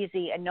so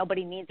easy and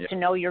nobody needs to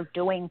know you're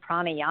doing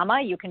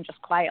pranayama. You can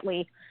just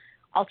quietly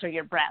alter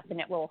your breath and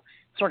it will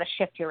sort of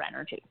shift your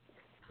energy.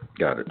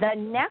 Got it. The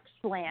next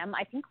limb,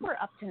 I think we're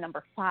up to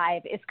number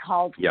 5, is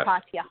called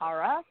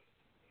pratyahara,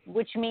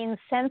 which means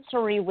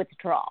sensory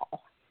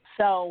withdrawal.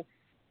 So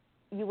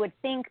you would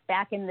think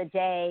back in the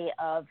day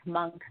of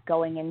monk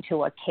going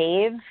into a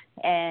cave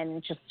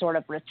and just sort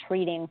of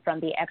retreating from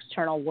the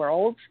external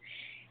world.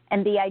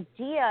 And the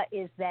idea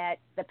is that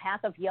the path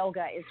of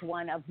yoga is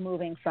one of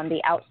moving from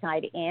the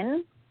outside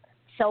in.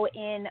 So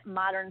in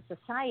modern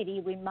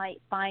society, we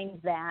might find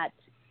that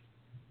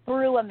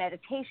through a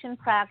meditation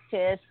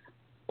practice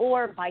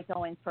or by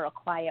going for a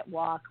quiet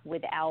walk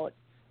without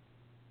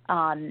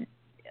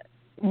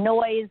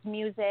noise,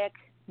 music,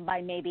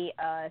 by maybe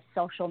a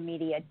social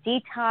media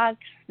detox.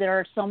 There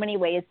are so many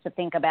ways to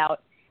think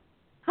about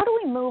how do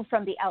we move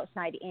from the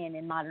outside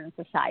in modern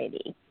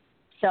society.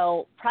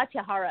 So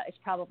pratyahara is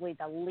probably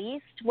the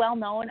least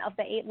well-known of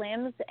the 8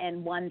 limbs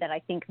and one that I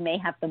think may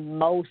have the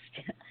most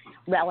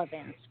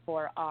relevance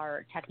for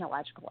our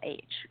technological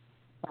age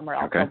when we're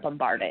also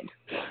bombarded.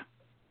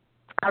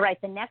 All right,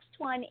 the next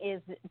one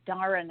is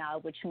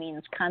dharana, which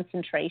means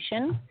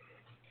concentration.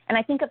 And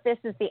I think of this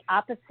as the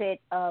opposite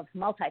of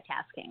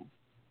multitasking.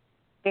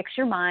 Fix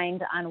your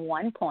mind on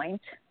one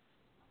point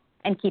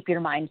and keep your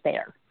mind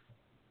there.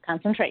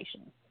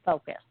 Concentration,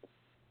 focus.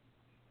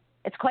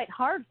 It's quite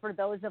hard for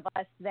those of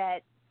us that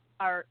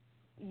are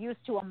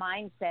used to a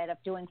mindset of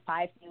doing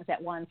 5 things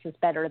at once is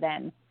better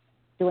than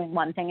doing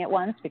one thing at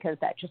once, because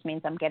that just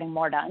means I'm getting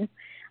more done.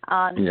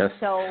 Yes.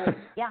 So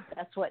yeah,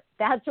 that's what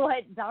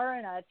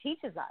Dharana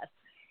teaches us.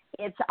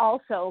 It's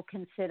also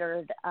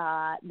considered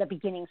the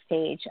beginning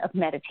stage of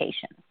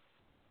meditation.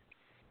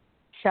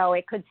 So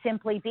it could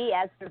simply be,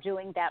 as you're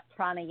doing that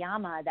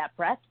pranayama, that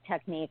breath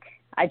technique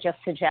I just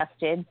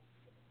suggested,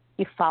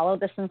 you follow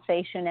the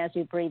sensation as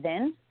you breathe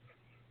in,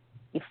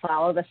 you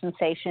follow the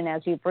sensation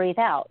as you breathe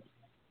out.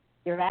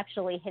 You're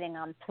actually hitting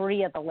on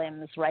 3 of the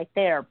limbs right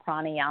there: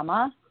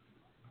 pranayama,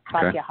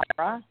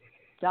 pratyahara,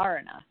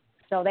 dharana.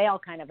 So they all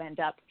kind of end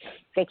up,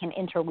 they can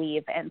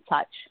interweave and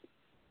such.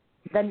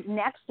 The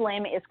next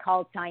limb is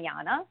called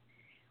dhyana,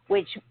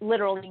 which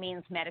literally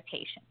means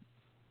meditation.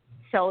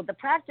 So the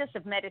practice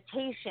of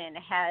meditation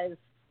has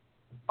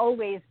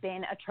always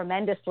been a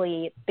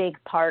tremendously big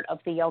part of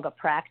the yoga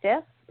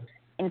practice.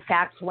 In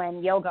fact,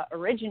 when yoga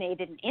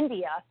originated in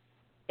India,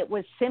 it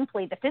was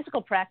simply, the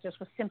physical practice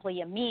was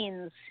simply a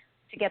means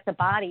to get the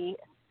body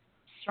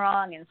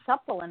strong and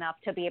supple enough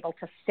to be able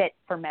to sit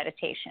for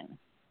meditation.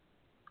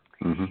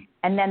 Mm-hmm.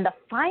 And then the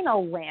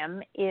final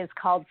limb is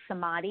called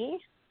samadhi,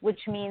 which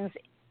means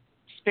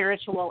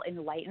spiritual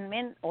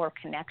enlightenment or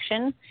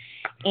connection.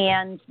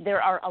 And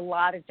there are a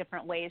lot of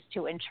different ways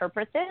to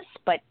interpret this,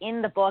 but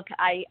in the book,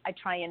 I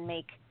try and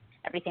make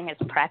everything as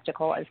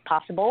practical as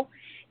possible.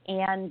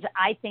 And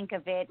I think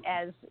of it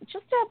as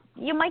just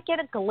you might get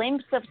a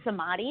glimpse of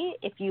samadhi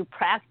if you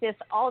practice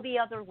all the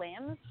other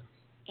limbs,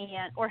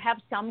 or have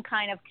some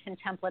kind of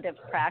contemplative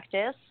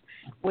practice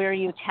where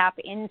you tap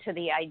into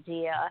the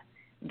idea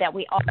that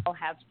we all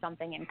have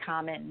something in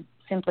common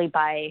simply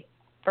by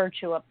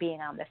virtue of being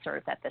on this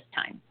earth at this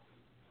time.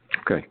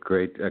 Okay,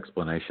 great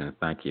explanation.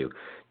 Thank you.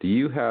 Do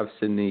you have,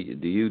 Sydney,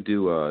 do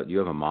you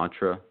have a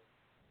mantra?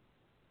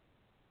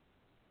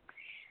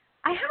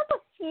 I have a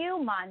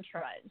few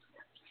mantras.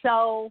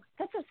 So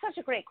that's such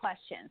a great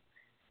question.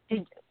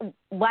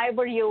 Why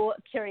were you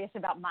curious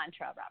about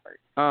mantra,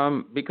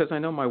 Robert? Because I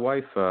know my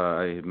wife,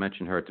 I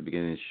mentioned her at the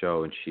beginning of the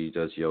show, and she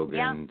does yoga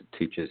and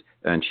teaches,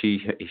 and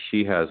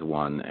she has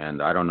one,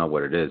 and I don't know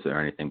what it is or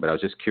anything, but I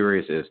was just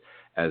curious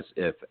as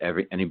if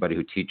anybody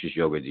who teaches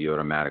yoga, do you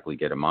automatically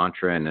get a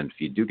mantra? And then if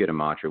you do get a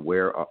mantra,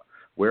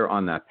 where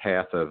on that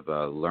path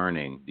of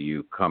learning do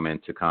you come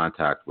into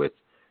contact with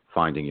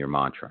finding your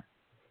mantra?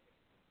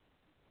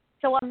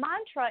 So a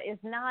mantra is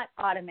not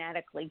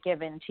automatically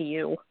given to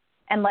you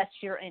unless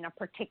you're in a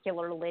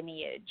particular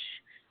lineage,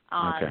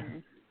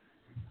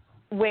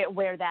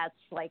 where that's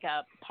like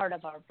a part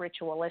of a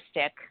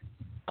ritualistic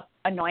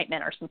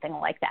anointment or something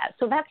like that.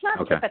 So that's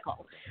not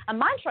typical. A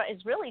mantra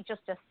is really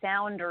just a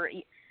sound or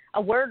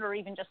a word or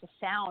even just a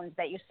sound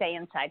that you say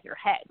inside your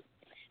head.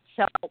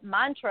 So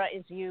mantra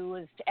is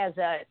used as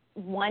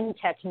one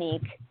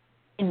technique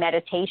in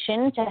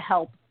meditation to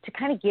help to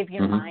kind of give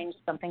your mind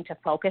something to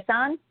focus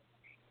on.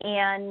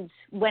 And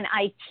when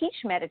I teach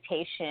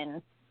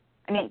meditation,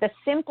 I mean, the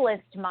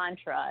simplest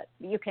mantra,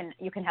 you can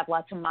have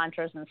lots of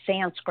mantras in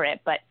Sanskrit,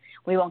 but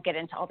we won't get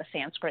into all the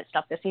Sanskrit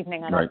stuff this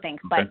evening, I don't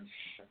think. But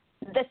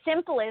the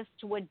simplest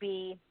would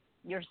be,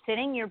 you're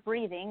sitting, you're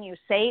breathing, you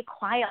say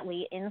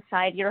quietly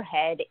inside your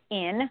head,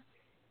 in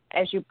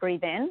as you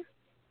breathe in,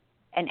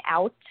 and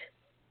out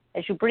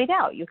as you breathe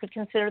out. You could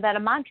consider that a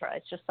mantra.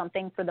 It's just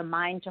something for the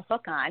mind to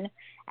hook on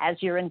as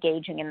you're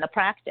engaging in the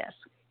practice.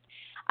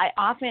 I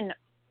often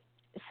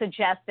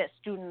suggest that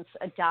students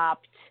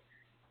adopt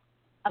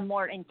a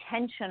more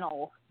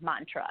intentional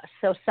mantra.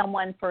 So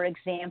someone, for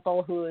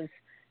example, who's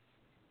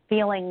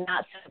feeling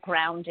not so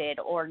grounded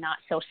or not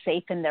so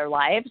safe in their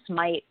lives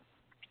might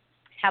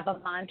have a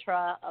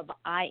mantra of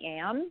I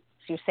am.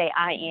 So you say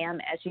I am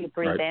as you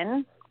breathe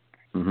in,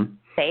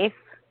 safe.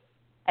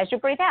 As you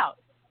breathe out,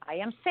 I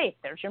am safe.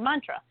 There's your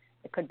mantra.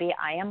 It could be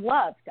I am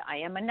loved, I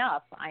am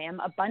enough, I am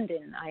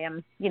abundant, I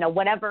am,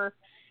 whatever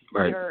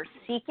you're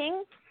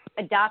seeking.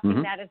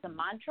 Adopting that as a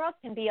mantra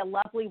can be a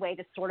lovely way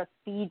to sort of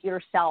feed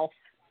yourself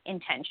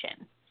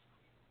intention.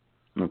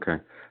 Okay.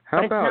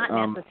 But it's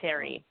not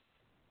necessary.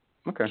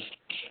 Okay.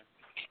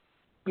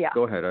 Yeah.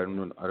 Go ahead. I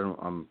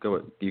don't.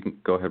 Go. You can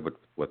go ahead with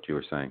what you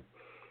were saying.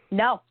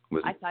 No,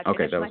 I thought.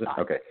 Okay, that was it.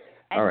 Okay.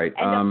 All right.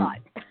 End of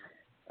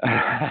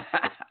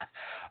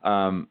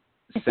thought.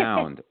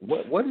 Sound.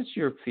 What is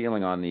your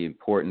feeling on the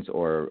importance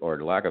or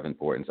the lack of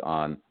importance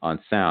on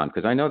sound?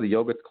 Because I know the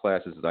yoga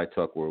classes that I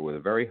took were with a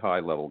very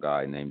high level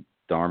guy named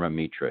Dharma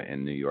Mitra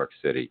in New York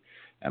City,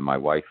 and my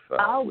wife.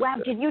 Oh wow!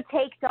 Did you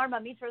take Dharma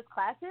Mitra's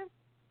classes?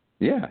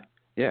 Yeah.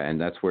 Yeah,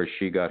 and that's where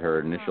she got her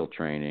initial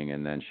training,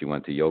 and then she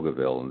went to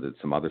Yogaville and did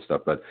some other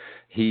stuff. But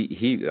he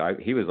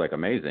was like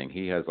amazing.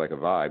 He has like a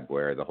vibe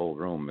where the whole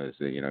room is,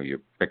 you're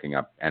picking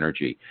up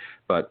energy.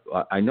 But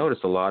I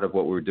noticed a lot of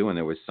what we were doing.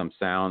 There was some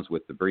sounds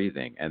with the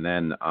breathing, and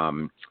then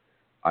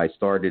I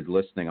started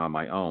listening on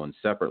my own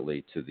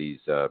separately to these.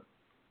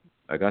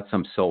 I got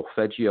some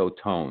solfeggio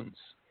tones,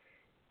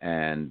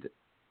 and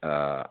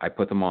I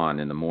put them on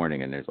in the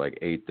morning, and there's like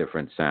 8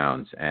 different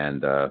sounds,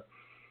 and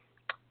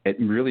It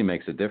really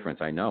makes a difference.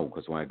 I know,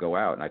 because when I go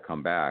out and I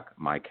come back,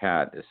 my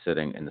cat is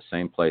sitting in the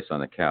same place on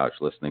the couch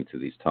listening to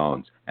these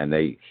tones, and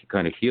they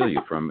kind of heal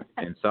you from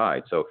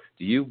inside. So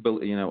do you,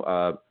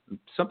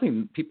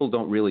 something people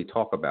don't really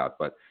talk about,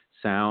 but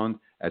sound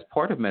as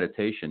part of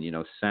meditation,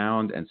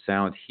 sound and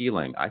sound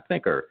healing, I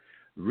think are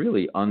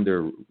really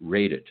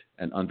underrated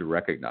and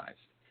underrecognized.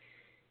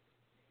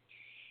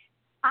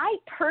 I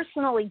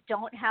personally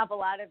don't have a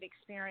lot of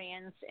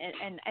experience,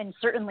 and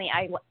certainly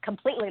I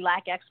completely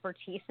lack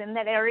expertise in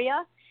that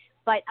area.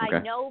 But okay.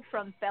 I know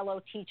from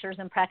fellow teachers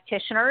and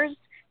practitioners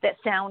that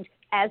sound,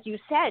 as you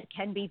said,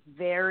 can be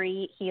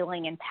very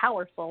healing and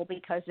powerful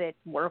because it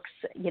works,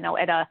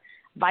 at a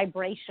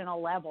vibrational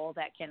level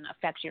that can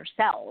affect your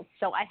cells.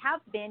 So I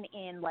have been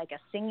in like a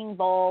singing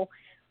bowl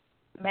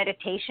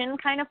meditation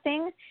kind of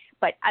thing,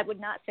 but I would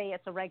not say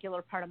it's a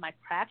regular part of my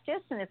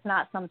practice, and it's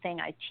not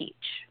something I teach.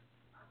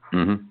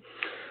 Mm-hmm.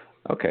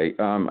 Okay.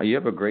 You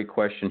have a great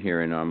question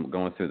here, and I'm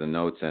going through the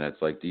notes, and it's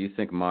like, do you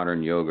think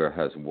modern yoga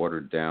has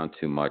watered down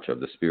too much of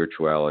the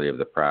spirituality of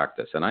the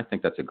practice? And I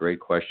think that's a great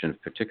question,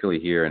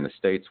 particularly here in the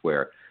States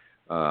where,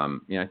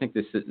 I think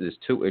there's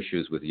two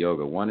issues with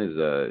yoga. One is,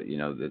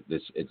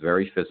 it's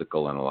very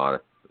physical in a lot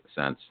of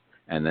sense.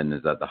 And then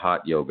there's the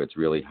hot yoga. It's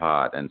really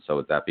hot. And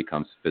so that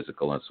becomes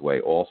physical in its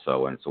way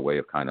also, and it's a way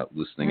of kind of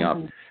loosening up.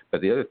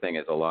 But the other thing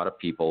is a lot of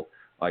people,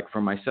 like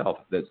for myself,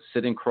 that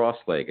sitting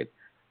cross-legged,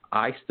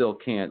 I still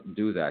can't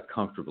do that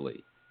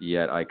comfortably,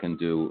 yet I can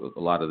do a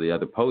lot of the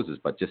other poses.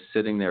 But just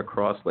sitting there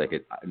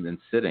cross-legged and then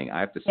sitting,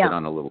 I have to sit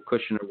on a little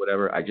cushion or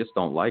whatever. I just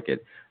don't like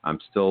it. I'm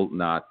still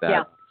not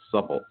that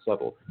supple.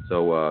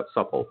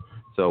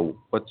 So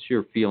what's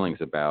your feelings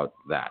about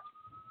that?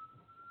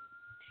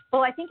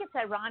 Well, I think it's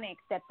ironic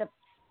that the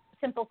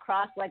simple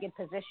cross-legged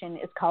position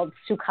is called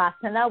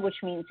Sukhasana, which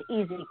means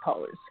easy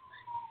pose.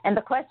 And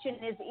the question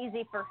is,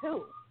 easy for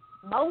who?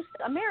 Most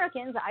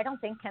Americans, I don't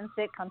think, can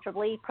sit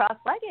comfortably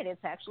cross-legged.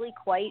 It's actually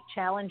quite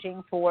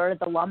challenging for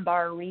the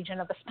lumbar region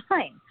of the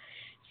spine.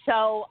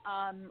 So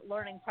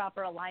learning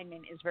proper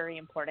alignment is very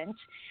important.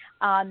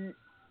 And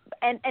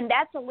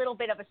that's a little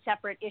bit of a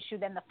separate issue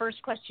than the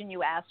first question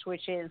you asked,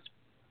 which is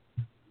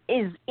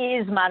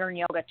modern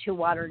yoga too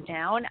watered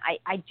down?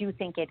 I do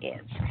think it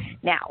is.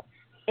 Now,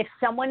 if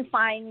someone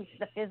finds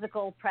the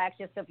physical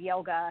practice of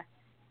yoga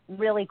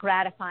really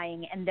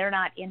gratifying and they're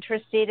not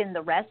interested in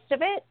the rest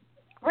of it,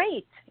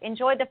 great.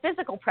 Enjoy the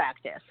physical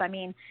practice. I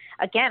mean,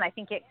 again, I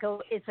think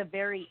it's a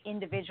very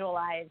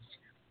individualized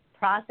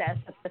process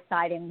of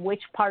deciding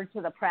which parts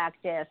of the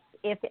practice,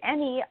 if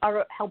any,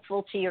 are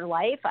helpful to your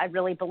life. I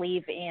really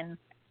believe in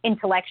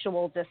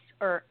intellectual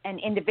and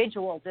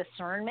individual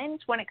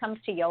discernment when it comes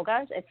to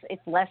yoga.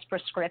 It's less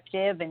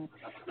prescriptive and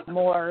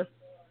more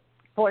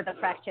for the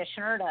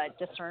practitioner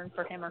to discern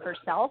for him or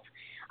herself.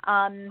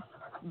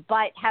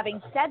 But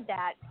having said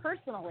that,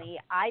 personally,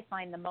 I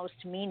find the most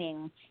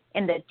meaning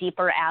in the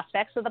deeper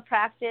aspects of the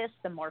practice,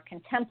 the more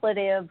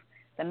contemplative,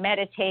 the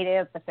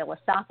meditative, the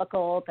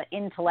philosophical, the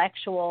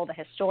intellectual, the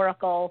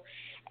historical.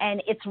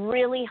 And it's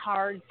really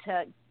hard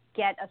to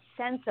get a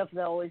sense of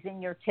those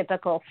in your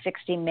typical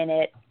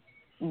 60-minute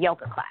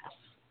yoga class.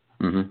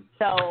 Mm-hmm.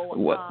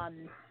 So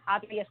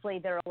obviously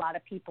there are a lot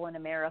of people in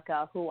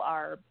America who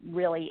are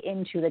really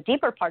into the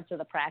deeper parts of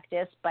the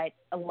practice, but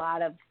a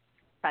lot of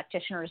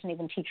practitioners and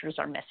even teachers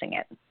are missing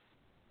it.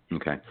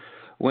 Okay.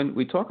 When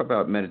we talk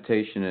about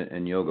meditation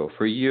and yoga,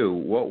 for you,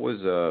 what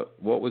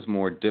was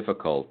more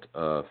difficult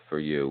for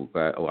you?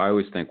 I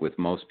always think with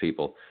most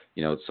people,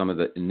 some of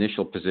the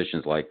initial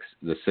positions, like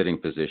the sitting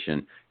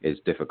position, is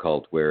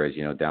difficult, whereas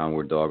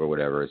downward dog or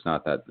whatever is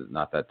not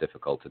that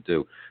difficult to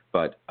do.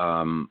 But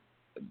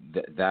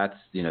that's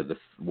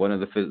one of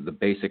the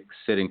basic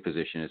sitting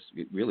position is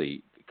it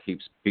really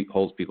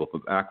holds people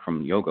back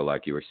from yoga,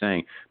 like you were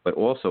saying. But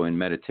also in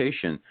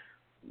meditation,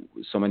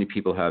 so many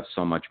people have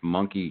so much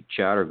monkey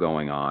chatter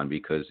going on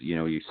because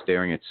you're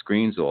staring at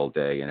screens all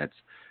day, and it's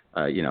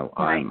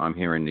right. I'm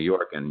here in New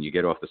York, and you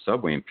get off the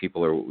subway, and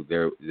people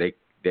are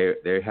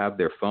they have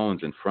their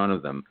phones in front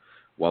of them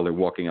while they're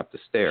walking up the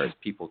stairs.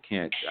 People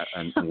can't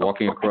and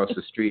walking across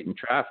the street in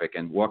traffic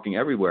and walking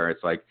everywhere.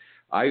 It's like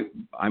I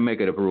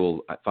make it a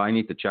rule. If I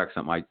need to check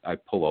something, I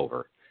pull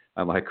over.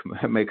 I'm like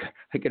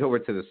I get over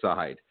to the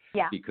side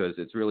because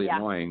it's really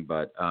annoying.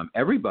 But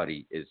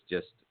everybody is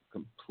just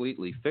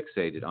completely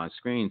fixated on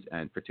screens,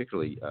 and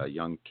particularly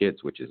young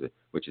kids, which is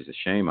a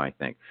shame, I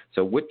think.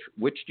 So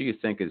which do you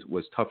think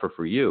was tougher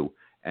for you,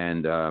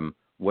 and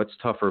what's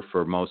tougher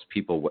for most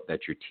people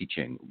that you're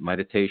teaching,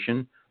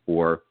 meditation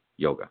or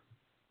yoga?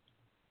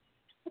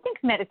 I think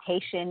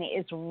meditation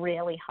is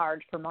really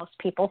hard for most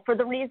people for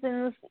the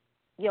reasons,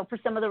 for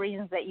some of the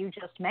reasons that you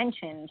just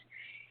mentioned.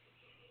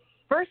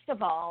 First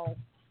of all,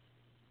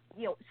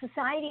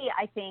 society,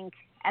 I think,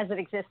 as it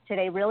exists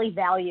today, really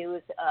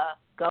values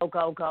go,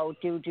 go, go,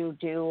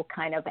 do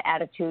kind of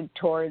attitude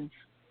towards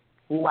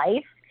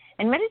life.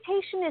 And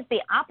meditation is the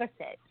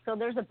opposite. So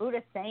there's a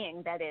Buddhist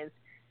saying that is,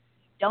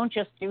 don't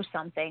just do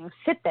something,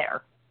 sit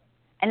there.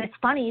 And it's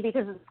funny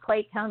because it's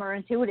quite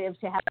counterintuitive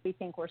to how we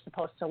think we're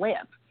supposed to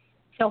live.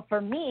 So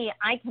for me,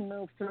 I can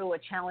move through a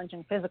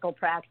challenging physical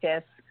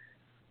practice,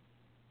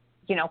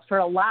 for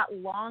a lot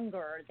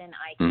longer than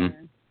I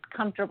can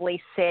comfortably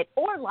sit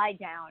or lie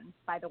down.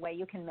 By the way,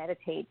 you can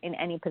meditate in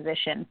any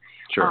position.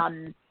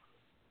 Sure.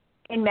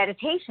 In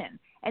meditation.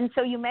 And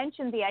so you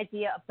mentioned the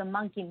idea of the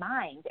monkey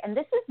mind, and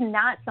this is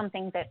not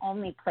something that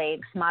only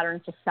plagues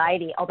modern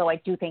society, although I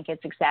do think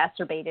it's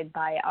exacerbated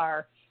by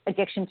our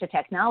addiction to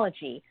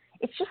technology.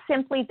 It's just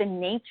simply the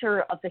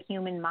nature of the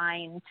human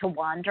mind to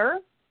wander.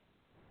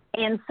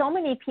 And so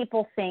many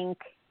people think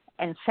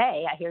and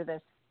say, I hear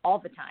this all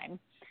the time,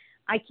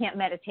 I can't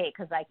meditate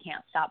because I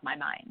can't stop my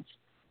mind.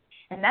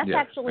 And that's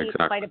actually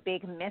quite a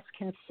big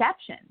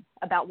misconception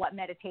about what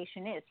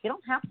meditation is. You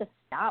don't have to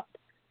stop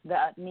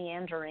the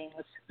meanderings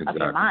of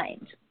your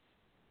mind.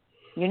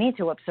 You need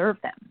to observe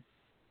them.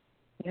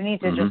 You need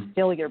to just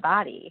still your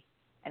body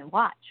and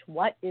watch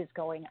what is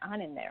going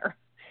on in there.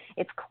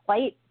 It's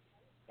quite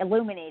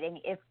illuminating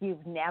if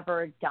you've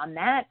never done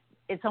that.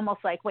 It's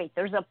almost like, wait,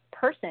 there's a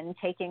person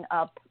taking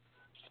up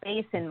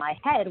space in my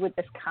head with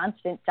this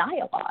constant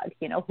dialogue.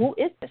 Who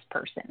is this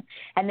person?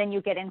 And then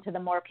you get into the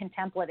more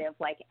contemplative,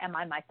 like, am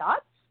I my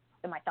thoughts?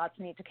 Do my thoughts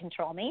need to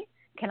control me?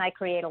 Can I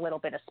create a little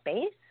bit of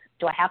space?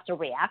 Do I have to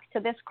react to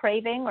this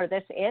craving or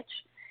this itch?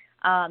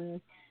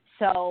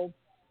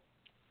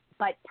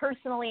 But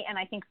personally, and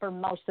I think for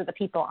most of the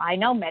people I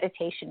know,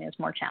 meditation is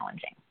more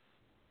challenging.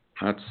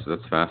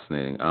 That's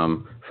fascinating.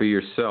 For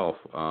yourself,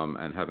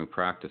 and having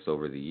practiced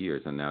over the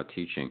years and now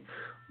teaching,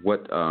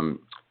 what are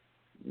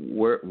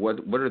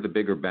the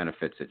bigger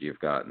benefits that you've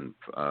gotten?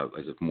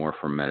 Is it more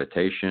from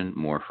meditation,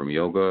 more from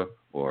yoga,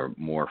 or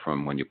more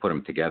from when you put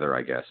them together,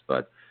 I guess?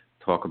 But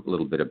talk a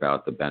little bit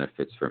about the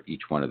benefits from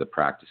each one of the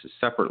practices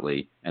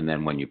separately, and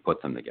then when you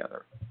put them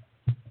together.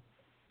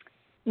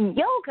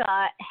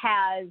 Yoga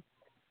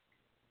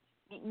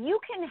you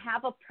can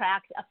have a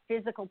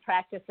physical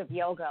practice of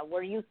yoga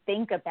where you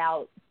think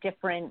about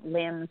different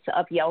limbs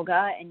of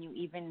yoga, and you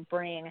even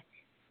bring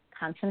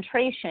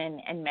concentration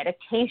and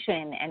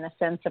meditation and a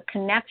sense of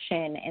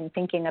connection and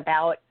thinking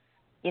about,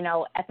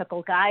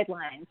 ethical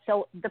guidelines.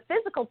 So the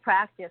physical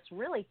practice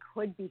really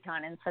could be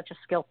done in such a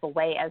skillful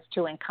way as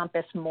to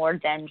encompass more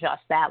than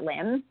just that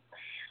limb.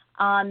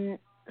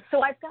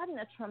 So I've gotten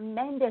a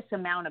tremendous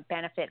amount of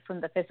benefit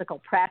from the physical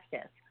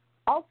practice.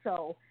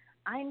 Also,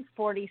 I'm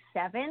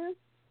 47,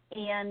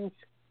 and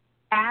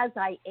as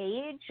I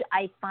age,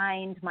 I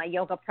find my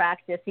yoga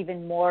practice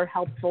even more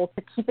helpful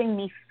to keeping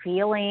me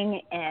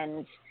feeling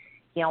and,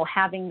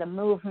 having the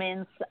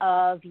movements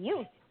of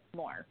youth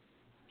more.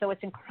 So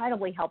it's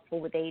incredibly helpful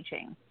with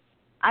aging.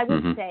 I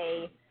would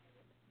say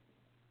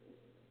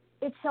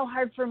it's so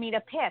hard for me to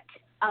pick.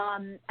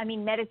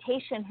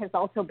 Meditation has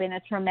also been a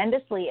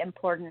tremendously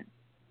important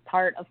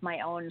part of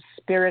my own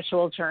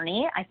spiritual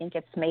journey. I think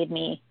it's made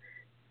me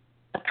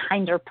a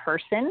kinder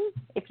person,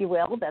 if you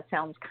will. That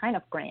sounds kind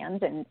of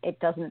grand, and it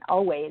doesn't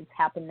always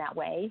happen that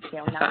way.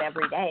 Not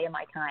every day am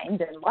I kind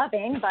and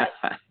loving, but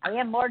I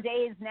am more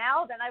days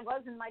now than I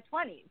was in my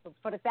 20s. Let's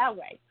put it that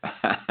way.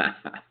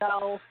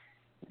 So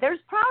there's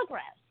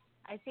progress.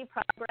 I see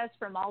progress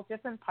from all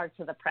different parts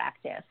of the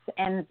practice,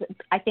 and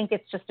I think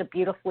it's just a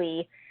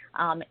beautifully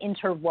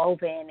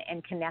interwoven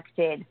and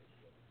connected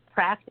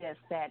practice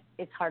that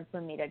it's hard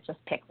for me to just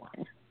pick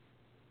one.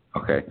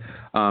 Okay.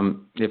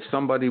 If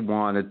somebody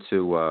wanted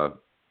to,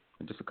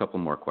 just a couple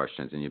more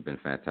questions, and you've been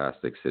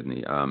fantastic,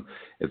 Sydney.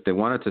 If they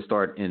wanted to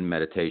start in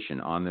meditation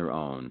on their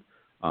own,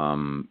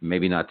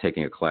 maybe not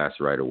taking a class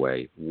right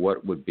away,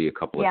 what would be a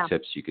couple of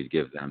tips you could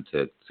give them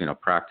to,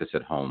 practice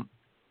at home?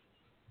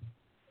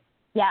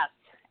 Yes,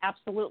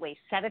 absolutely.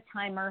 Set a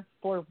timer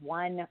for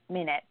 1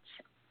 minute.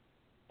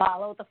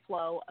 Follow the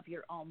flow of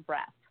your own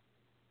breath.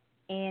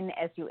 In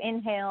as you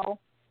inhale,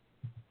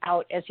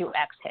 out as you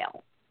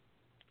exhale.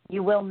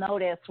 You will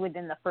notice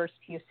within the first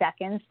few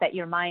seconds that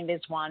your mind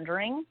is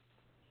wandering,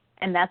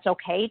 and that's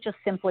okay. Just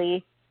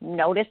simply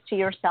notice to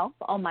yourself,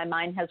 oh, my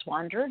mind has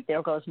wandered.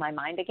 There goes my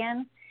mind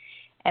again.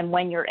 And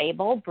when you're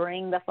able,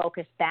 bring the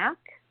focus back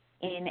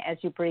in as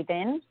you breathe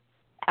in,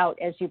 out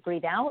as you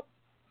breathe out.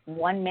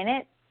 1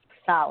 minute,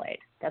 solid.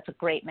 That's a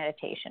great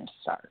meditation to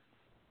start.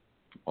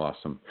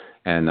 Awesome.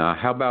 And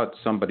how about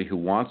somebody who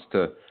wants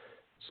to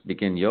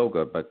begin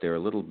yoga, but they're a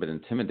little bit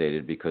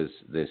intimidated because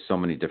there's so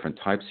many different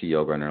types of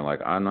yoga, and they're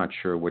like, I'm not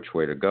sure which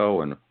way to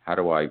go, and how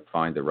do I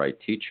find the right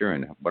teacher,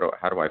 and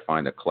how do I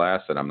find a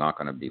class that I'm not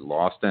going to be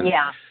lost in?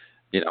 Yeah.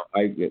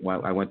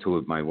 I went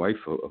to my wife,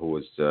 who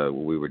was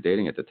we were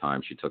dating at the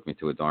time. She took me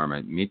to a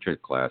Dharma Mitra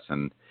class,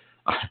 and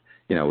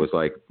it was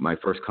like my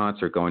first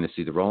concert going to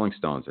see the Rolling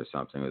Stones or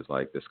something. It was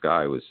like this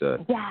guy was.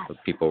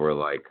 People were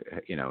like,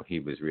 he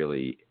was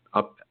really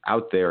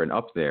out there and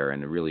up there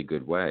in a really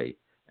good way.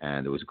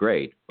 And it was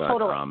great, but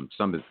totally.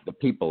 Some of the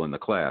people in the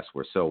class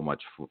were so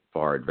much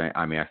far advanced.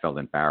 I mean, I felt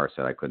embarrassed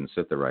that I couldn't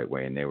sit the right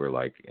way, and they were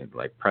like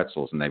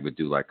pretzels, and they would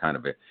do like kind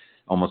of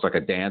almost like a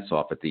dance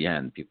off at the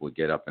end. People would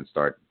get up and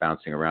start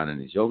bouncing around in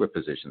these yoga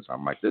positions.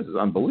 I'm like, this is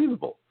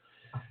unbelievable.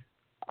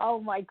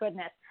 Oh my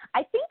goodness!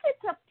 I think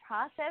it's a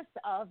process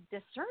of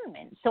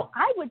discernment. So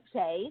I would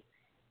say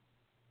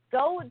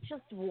go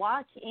just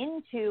walk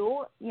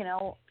into,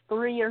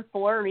 3 or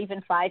 4 or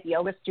even 5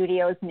 yoga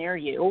studios near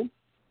you.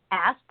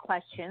 Ask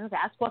questions,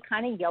 ask what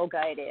kind of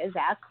yoga it is,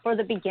 ask for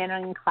the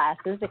beginning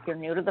classes if you're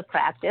new to the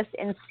practice,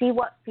 and see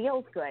what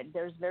feels good.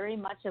 There's very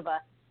much of a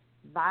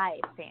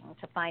vibe thing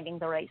to finding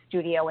the right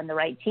studio and the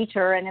right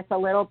teacher, and it's a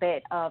little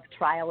bit of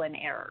trial and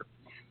error.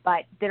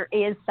 But there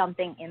is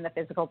something in the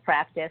physical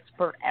practice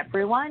for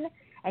everyone,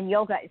 and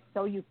yoga is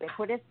so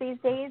ubiquitous these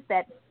days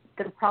that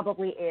there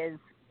probably is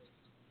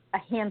a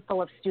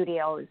handful of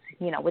studios,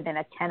 within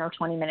a 10 or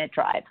 20-minute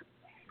drive.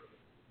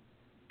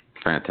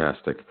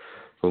 Fantastic.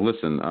 Well,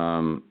 listen,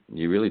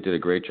 you really did a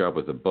great job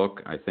with the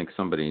book. I think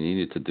somebody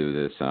needed to do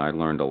this, and I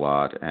learned a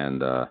lot,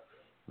 and I'm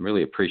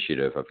really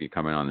appreciative of you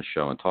coming on the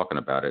show and talking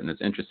about it. And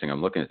it's interesting.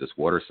 I'm looking at this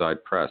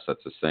Waterside Press.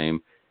 That's the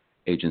same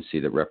agency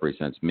that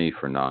represents me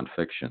for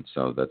nonfiction.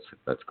 So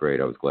that's great.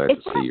 I was glad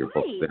to see your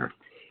book there.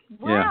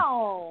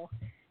 Wow.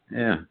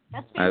 Yeah.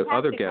 That's fantastic,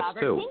 other guests,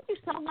 Robert. too. Thank you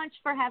so much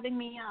for having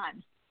me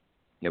on.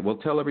 Yeah, well,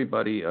 tell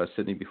everybody,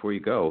 Sydney, before you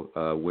go,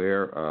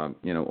 where,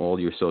 all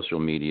your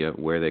social media,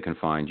 where they can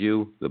find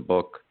you, the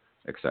book,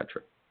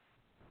 etc.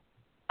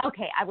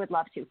 Okay, I would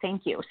love to.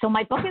 Thank you. So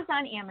my book is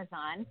on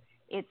Amazon.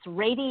 It's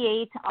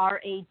Radiate,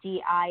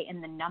 R-A-D-I,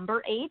 and the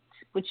number 8,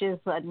 which is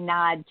a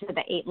nod to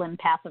the 8-limb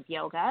path of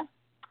yoga.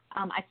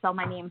 I spell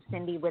my name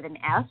Cindy with an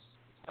S,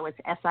 so it's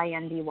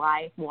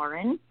S-I-N-D-Y,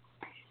 Warren.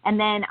 And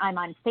then I'm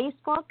on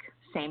Facebook,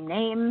 same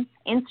name,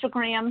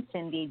 Instagram,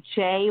 Cindy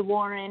J.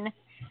 Warren.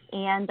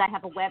 And I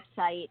have a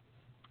website,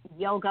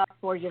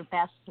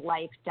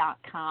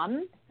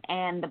 yogaforyourbestlife.com,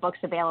 and the book's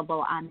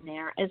available on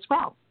there as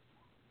well.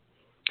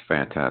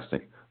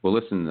 Fantastic. Well,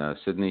 listen,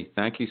 Sydney,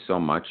 thank you so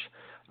much.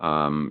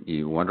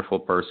 You're a wonderful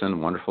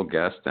person, wonderful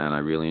guest, and I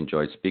really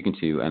enjoyed speaking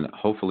to you. And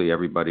hopefully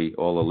everybody,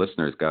 all the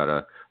listeners, got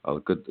a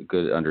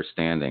good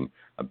understanding,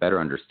 a better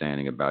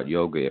understanding about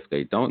yoga if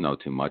they don't know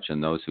too much,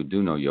 and those who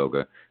do know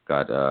yoga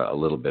got a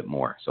little bit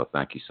more. So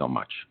thank you so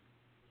much.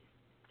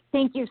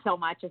 Thank you so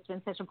much. It's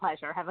been such a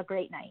pleasure. Have a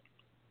great night.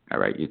 All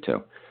right, you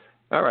too.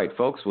 All right,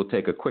 folks, we'll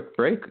take a quick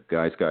break.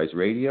 Guys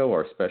Radio,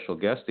 our special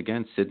guest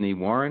again, Sydney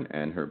Warren,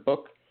 and her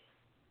book,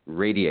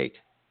 Radiate.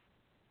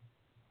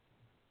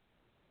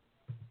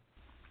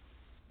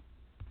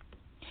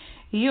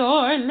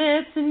 You're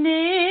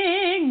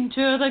listening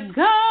to the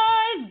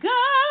Guys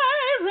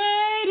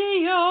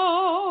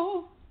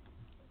Radio.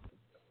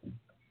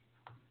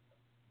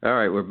 All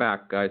right, we're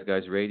back,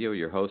 Guys Radio.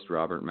 Your host,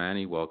 Robert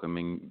Manny,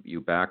 welcoming you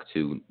back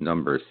to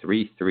number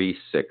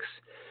 336.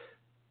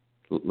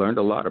 Learned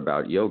a lot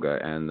about yoga,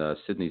 and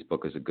Sydney's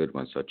book is a good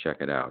one, so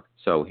check it out.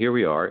 So here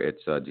we are.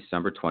 It's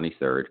December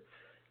 23rd.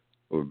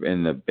 We're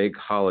in the big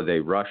holiday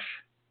rush.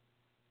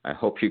 I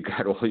hope you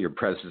got all your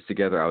presents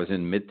together. I was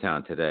in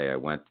Midtown today.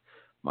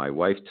 My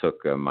wife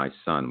took my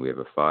son. We have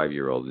a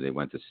 5-year-old, and they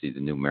went to see the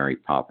new Mary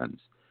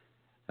Poppins.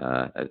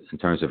 In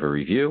terms of a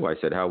review, I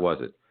said, how was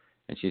it?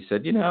 And she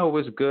said, it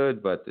was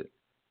good, and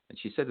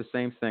she said the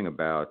same thing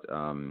about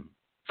A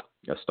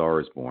Star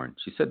is Born.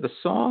 She said the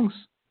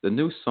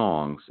new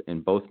songs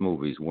in both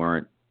movies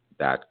weren't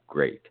that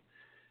great,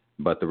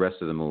 but the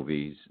rest of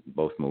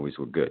both movies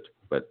were good.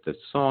 But the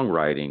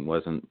songwriting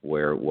wasn't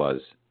where it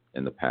was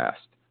in the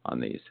past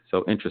on these.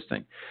 So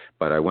interesting.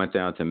 But I went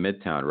down to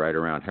Midtown, right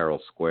around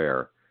Herald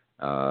Square,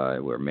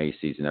 where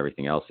Macy's and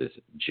everything else is,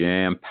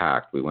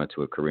 jam-packed. We went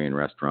to a Korean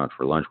restaurant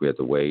for lunch. We had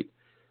to wait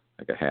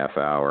like a half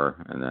hour,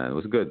 and then it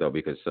was good though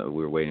because we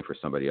were waiting for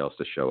somebody else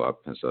to show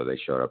up, and so they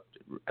showed up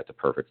at the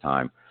perfect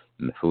time,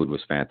 and the food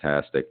was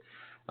fantastic.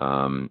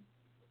 And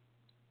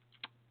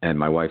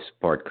my wife's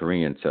part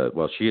Korean, so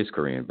she is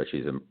Korean, but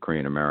she's a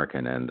Korean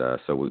American, and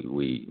so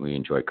we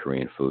enjoy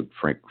Korean food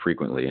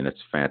frequently, and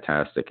it's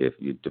fantastic if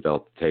you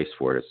develop the taste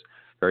for it. It's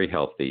very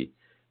healthy,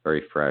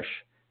 very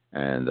fresh,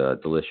 and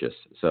delicious.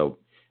 So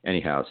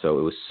anyhow, so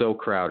it was so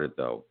crowded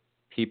though.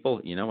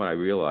 People, what I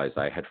realized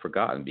I had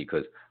forgotten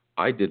because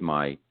I did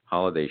my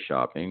holiday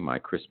shopping, my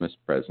Christmas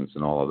presents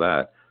and all of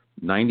that.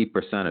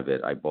 90% of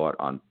it I bought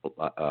on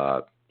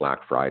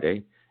Black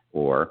Friday,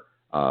 or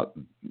I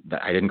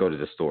didn't go to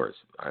the stores.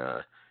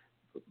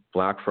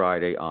 Black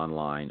Friday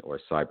online or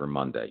Cyber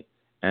Monday.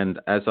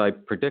 And as I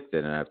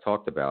predicted and I've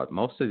talked about,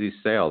 most of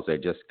these sales, they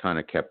just kind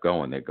of kept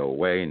going. They go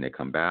away and they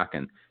come back.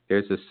 And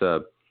there's this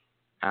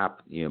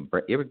app, you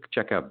ever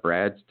check out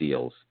Brad's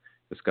Deals?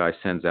 This guy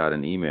sends out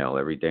an email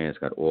every day, and it's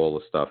got all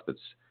the stuff that's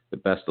the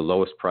best, the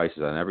lowest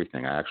prices on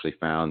everything. I actually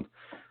found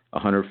a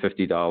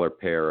 $150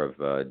 pair of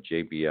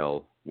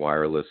JBL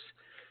wireless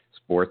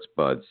sports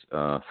buds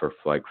for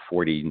like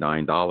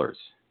 $49.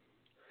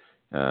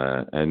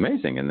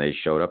 Amazing, and they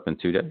showed up in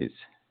 2 days.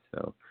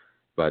 So,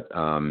 but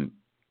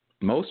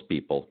most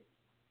people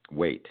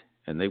wait,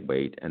 and they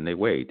wait, and they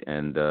wait,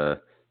 and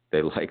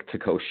they like to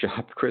go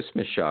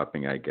Christmas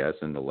shopping, I guess,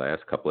 in the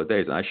last couple of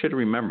days. And I should have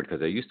remembered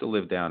because I used to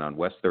live down on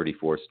West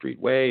 34th Street,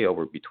 way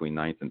over between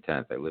 9th and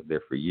 10th. I lived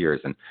there for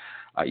years, and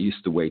I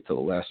used to wait till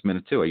the last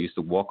minute, too. I used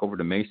to walk over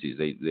to Macy's.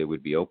 They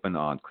would be open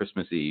on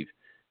Christmas Eve,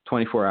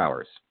 24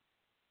 hours.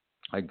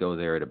 I'd go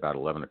there at about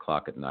 11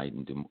 o'clock at night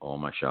and do all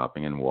my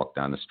shopping and walk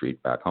down the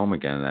street back home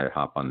again. And I'd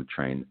hop on the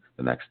train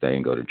the next day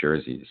and go to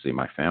Jersey to see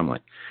my family.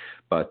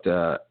 But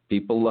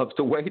people love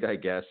to wait, I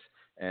guess,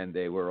 and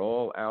they were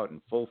all out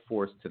in full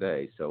force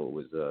today. So it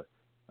was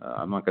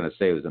I'm not going to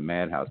say it was a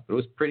madhouse, but it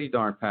was pretty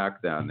darn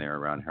packed down there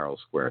around Herald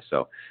Square.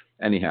 So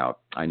anyhow,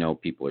 I know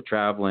people are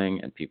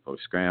traveling and people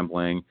are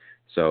scrambling.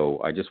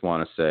 So I just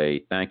want to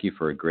say thank you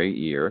for a great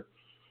year.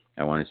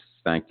 I want to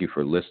thank you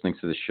for listening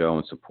to the show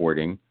and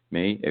supporting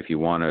me. If you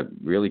want to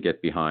really get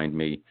behind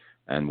me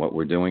and what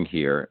we're doing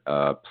here,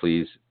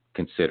 please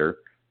consider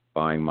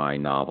buying my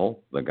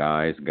novel, The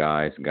Guys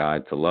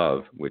Guide to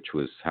Love, which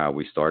was how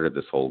we started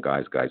this whole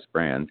Guys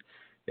brand.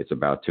 It's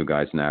about two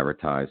guys in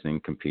advertising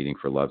competing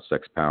for love,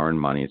 sex, power, and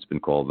money. It's been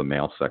called The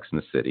Male Sex in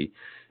the City.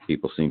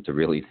 People seem to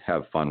really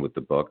have fun with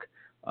the book.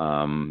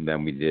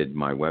 Then we did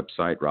my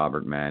website,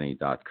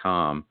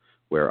 robertmanny.com,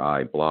 where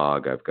I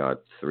blog. I've got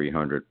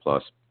 300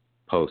 plus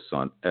posts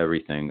on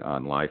everything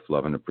on life,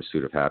 love, and the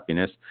pursuit of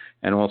happiness,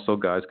 and also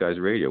Guys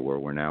Radio, where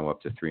we're now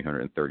up to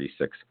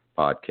 336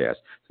 podcasts.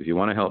 So if you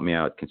want to help me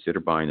out, consider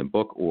buying the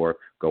book or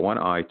go on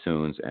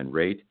iTunes and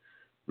rate,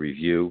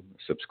 review,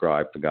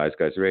 subscribe to Guys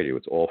Radio.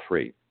 It's all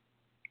free.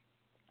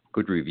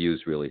 Good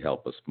reviews really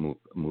help us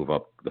move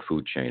up the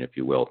food chain, if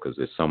you will, because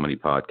there's so many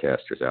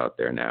podcasters out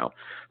there now.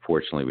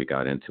 Fortunately, we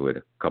got into it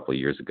a couple of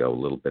years ago, a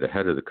little bit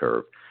ahead of the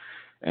curve,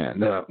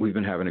 and we've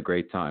been having a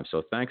great time.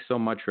 So thanks so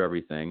much for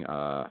everything.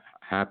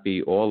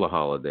 Happy all the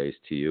holidays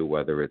to you,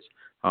 whether it's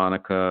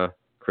Hanukkah,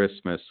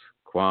 Christmas,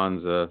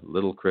 Kwanzaa,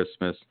 Little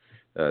Christmas.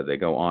 They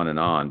go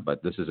on,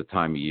 but this is a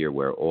time of year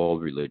where all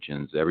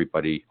religions,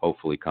 everybody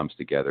hopefully comes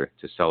together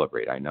to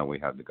celebrate. I know we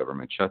have the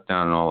government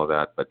shutdown and all of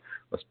that, but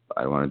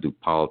I don't want to do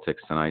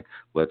politics tonight.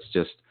 Let's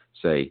just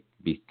say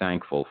be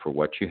thankful for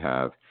what you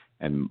have.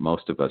 And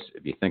most of us,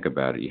 if you think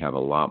about it, you have a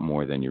lot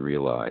more than you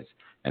realize.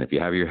 And if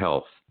you have your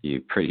health,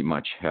 you pretty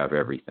much have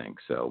everything.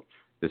 So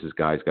this is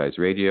Guys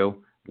Radio,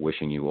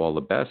 wishing you all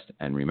the best.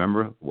 And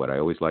remember what I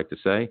always like to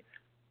say,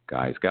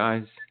 guys,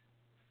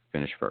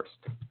 finish first.